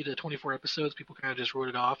 to 24 episodes, people kind of just wrote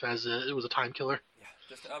it off as it was a time killer. Yeah,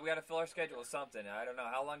 just we got to fill our schedule with something. I don't know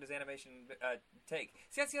how long does animation take.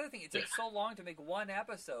 See, that's the other thing. It takes so long to make one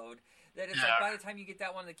episode that it's like by the time you get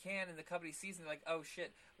that one in the can in the company season, like, oh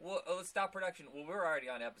shit, well, let's stop production. Well, we're already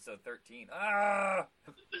on episode 13. Ah.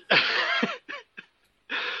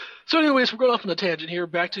 So, anyways, we're going off on a tangent here.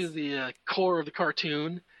 Back to the core of the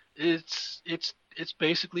cartoon. It's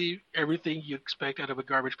basically everything you expect out of a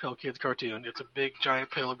Garbage Pail Kids cartoon. It's a big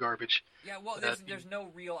giant pail of garbage. Yeah, well, there's no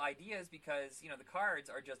real ideas because the cards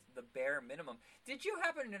are just the bare minimum. Did you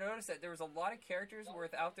happen to notice that there was a lot of characters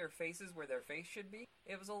without their faces where their face should be?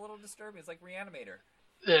 It was a little disturbing. It's like Reanimator.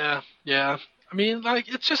 Yeah. I mean, like,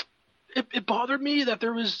 it's just it bothered me that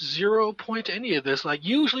there was 0 point to any of this. Like,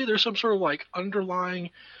 usually there's some sort of like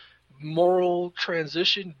underlying moral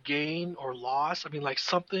transition, gain or loss. I mean, like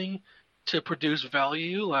something to produce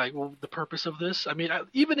value, like, well, the purpose of this. I mean,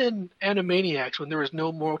 even in Animaniacs, when there was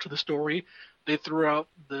no moral to the story, they threw out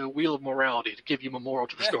the wheel of morality to give you a moral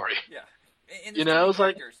to the story. Yeah. And it was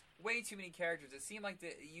like way too many characters. It seemed like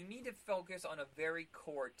you need to focus on a very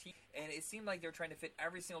core team, and it seemed like they were trying to fit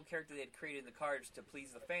every single character they had created in the cards to please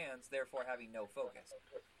the fans, therefore having no focus.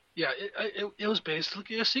 Yeah, it was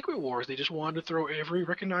basically a Secret Wars. They just wanted to throw every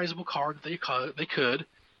recognizable card that they could,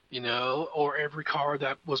 or every card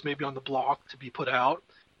that was maybe on the block to be put out.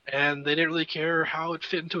 And they didn't really care how it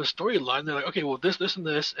fit into a storyline. They're like, okay, well, this, and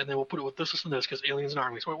this, and then we'll put it with this, and this, because aliens and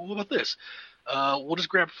armies. Well, what about this? We'll just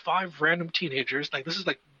grab 5 random teenagers. Like, this is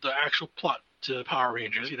like the actual plot to Power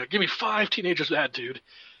Rangers. Give me 5 teenagers with attitude,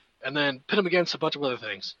 and then pit them against a bunch of other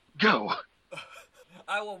things. Go!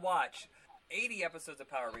 I will watch 80 episodes of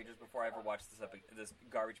Power Rangers before I ever watch this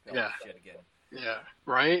garbage pail shit again. Yeah,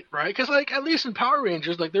 right? Because, like, at least in Power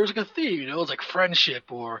Rangers, like, there's, like, a theme, it's like friendship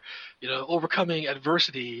or, overcoming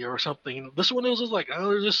adversity or something. This one was just like, oh,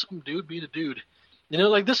 there's just some dude being a dude.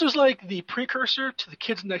 Like, this was, like, the precursor to the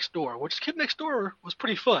Kids Next Door, which Kid Next Door was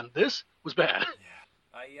pretty fun. This was bad.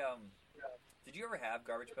 Yeah. Did you ever have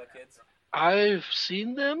Garbage Pail Kids? I've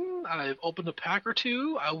seen them. I've opened a pack or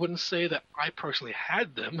two. I wouldn't say that I personally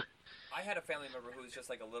had them. I had a family member who was just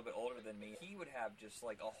like a little bit older than me. He would have just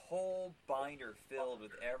like a whole binder filled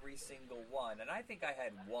with every single one. And I think I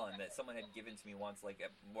had one that someone had given to me once, like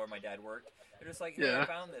where my dad worked. They're just like, hey, I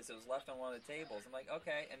found this. It was left on one of the tables. I'm like,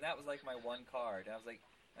 okay. And that was like my one card. And I was like,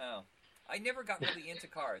 oh. I never got really into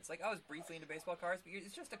cards. Like, I was briefly into baseball cards, but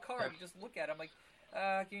it's just a card. You just look at it. I'm like,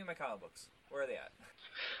 give me my comic books. Where are they at?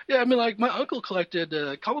 Yeah, I mean, like, my uncle collected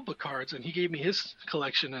comic book cards, and he gave me his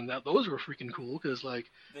collection, and those were freaking cool, because, like,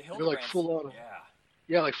 they're, like, full-on...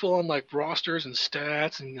 Yeah, like, full-on, like, rosters and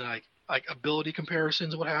stats and, like ability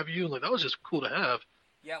comparisons and what have you. Like, that was just cool to have.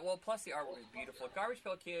 Yeah, well, plus the artwork was beautiful. Garbage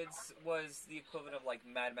Pail Kids was the equivalent of, like,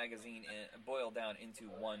 Mad Magazine boiled down into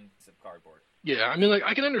one piece of cardboard. Yeah, I mean, like,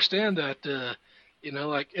 I can understand that...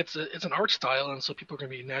 like, it's an art style, and so people are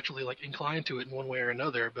going to be naturally, like, inclined to it in one way or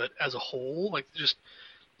another, but as a whole, like, there's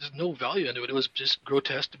no value into it. It was just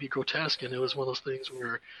grotesque to be grotesque, and it was one of those things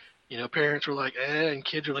where, parents were like, and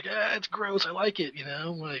kids were like, it's gross, I like it,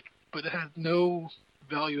 but it had no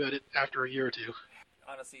value at it after a year or two.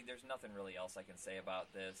 Honestly, there's nothing really else I can say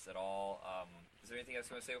about this at all. Is there anything else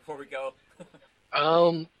you want to say before we go?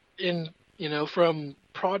 From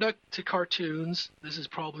product to cartoons, this is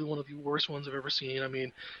probably one of the worst ones I've ever seen. I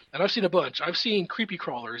mean, and I've seen a bunch. I've seen Creepy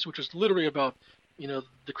Crawlers, which is literally about, the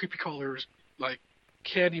Creepy Crawlers, like,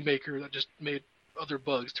 candy maker that just made other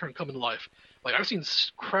bugs come into life. Like, I've seen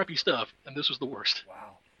crappy stuff, and this was the worst.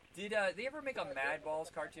 Wow. Did they ever make a Mad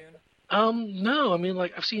Balls cartoon? No. I mean,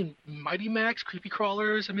 like, I've seen Mighty Max, Creepy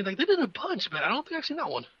Crawlers. I mean, like, they did a bunch, but I don't think I've seen that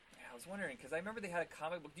one. I was wondering, because I remember they had a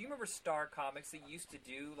comic book. Do you remember Star Comics? They used to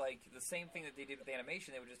do, like, the same thing that they did with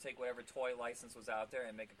animation. They would just take whatever toy license was out there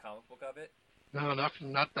and make a comic book of it. No, not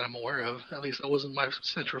that I'm aware of. At least that wasn't my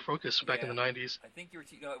central focus back in the 90s. I think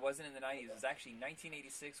no, it wasn't in the 90s. It was actually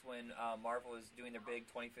 1986 when Marvel was doing their big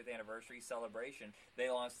 25th anniversary celebration. They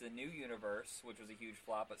launched the New Universe, which was a huge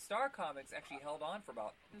flop. But Star Comics actually held on for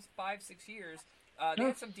about 5-6 years. They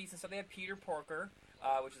had some decent stuff. They had Peter Porker,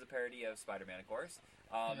 which is a parody of Spider-Man, of course.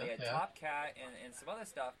 They had Top Cat and some other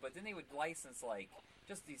stuff. But then they would license, like,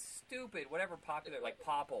 just these stupid, whatever popular, like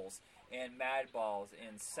Popples and Mad Balls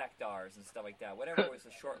and Sectars and stuff like that. Whatever was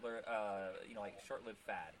a short-lived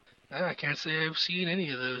fad. I can't say I've seen any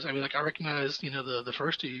of those. I mean, like, I recognize, the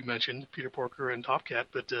first two you mentioned, Peter Porker and Top Cat,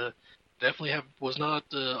 but definitely was not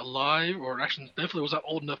alive, or actually definitely was not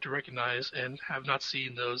old enough to recognize, and have not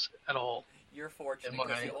seen those at all. You're fortunate,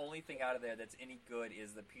 because the only thing out of there that's any good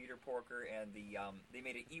is the Peter Porker and the they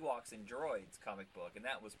made an Ewoks and Droids comic book, and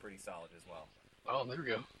that was pretty solid as well. Oh, there we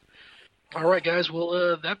go. All right, guys.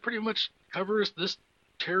 Well, that pretty much covers this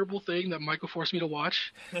terrible thing that Michael forced me to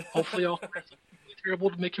watch. Hopefully, I'll find something really terrible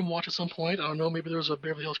to make him watch at some point. I don't know. Maybe there's a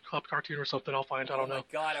Beverly Hills Cop cartoon or something. I'll find. I don't know. Oh my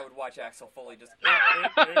God, I would watch Axel Foley just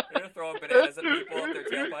throwing bananas at people up their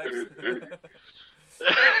tailpipes.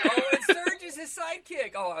 Oh, and Surge is his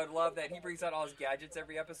sidekick. Oh, I would love that. He brings out all his gadgets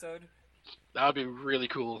every episode. That would be really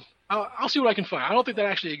cool. I'll see what I can find. I don't think that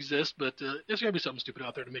actually exists, but there's got to be something stupid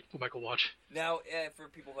out there to make Michael watch. Now, for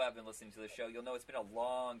people who have been listening to the show, you'll know it's been a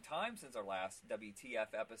long time since our last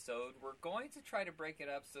WTF episode. We're going to try to break it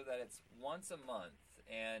up so that it's once a month.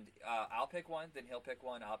 And I'll pick one, then he'll pick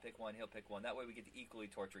one, I'll pick one, he'll pick one. That way we get to equally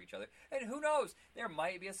torture each other. And who knows? There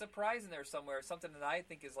might be a surprise in there somewhere, something that I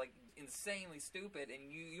think is like insanely stupid,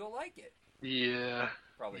 and you'll like it. Yeah.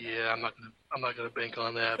 Probably yeah, not. I'm not gonna bank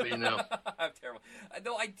on that, but you know. I'm terrible.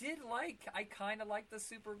 Though I kind of like the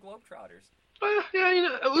Super Globetrotters. Yeah, you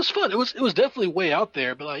know, it was fun. It was definitely way out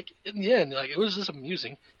there, but like in the end, like it was just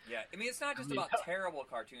amusing. Yeah, I mean, it's not just about terrible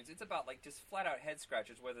cartoons. It's about like just flat out head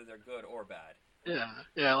scratchers, whether they're good or bad.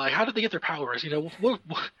 Yeah. Like how did they get their powers? You know,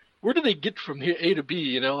 where did they get from A to B?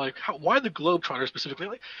 You know, like why the Globetrotters specifically?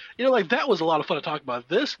 Like, you know, like that was a lot of fun to talk about.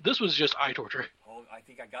 This was just eye torture. Oh, I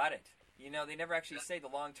think I got it. You know, they never actually say the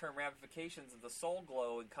long-term ramifications of the Soul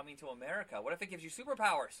Glow and coming to America. What if it gives you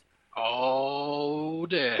superpowers? Oh,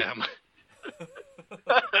 damn.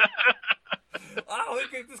 Oh,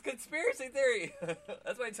 look at this conspiracy theory.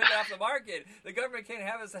 That's why they took it off the market. The government can't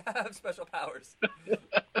have us have special powers.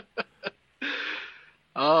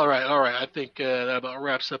 All right. I think that about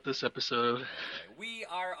wraps up this episode. We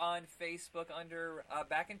are on Facebook under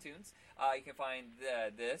Back in Tunes. You can find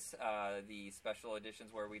the special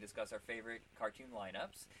editions where we discuss our favorite cartoon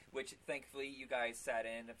lineups, which thankfully you guys sat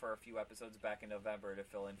in for a few episodes back in November to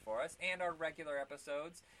fill in for us, and our regular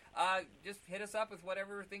episodes. Just hit us up with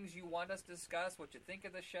whatever things you want us to discuss, what you think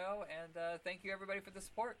of the show, and thank you everybody for the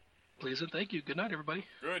support. Please and thank you. Good night, everybody.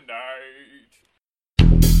 Good night.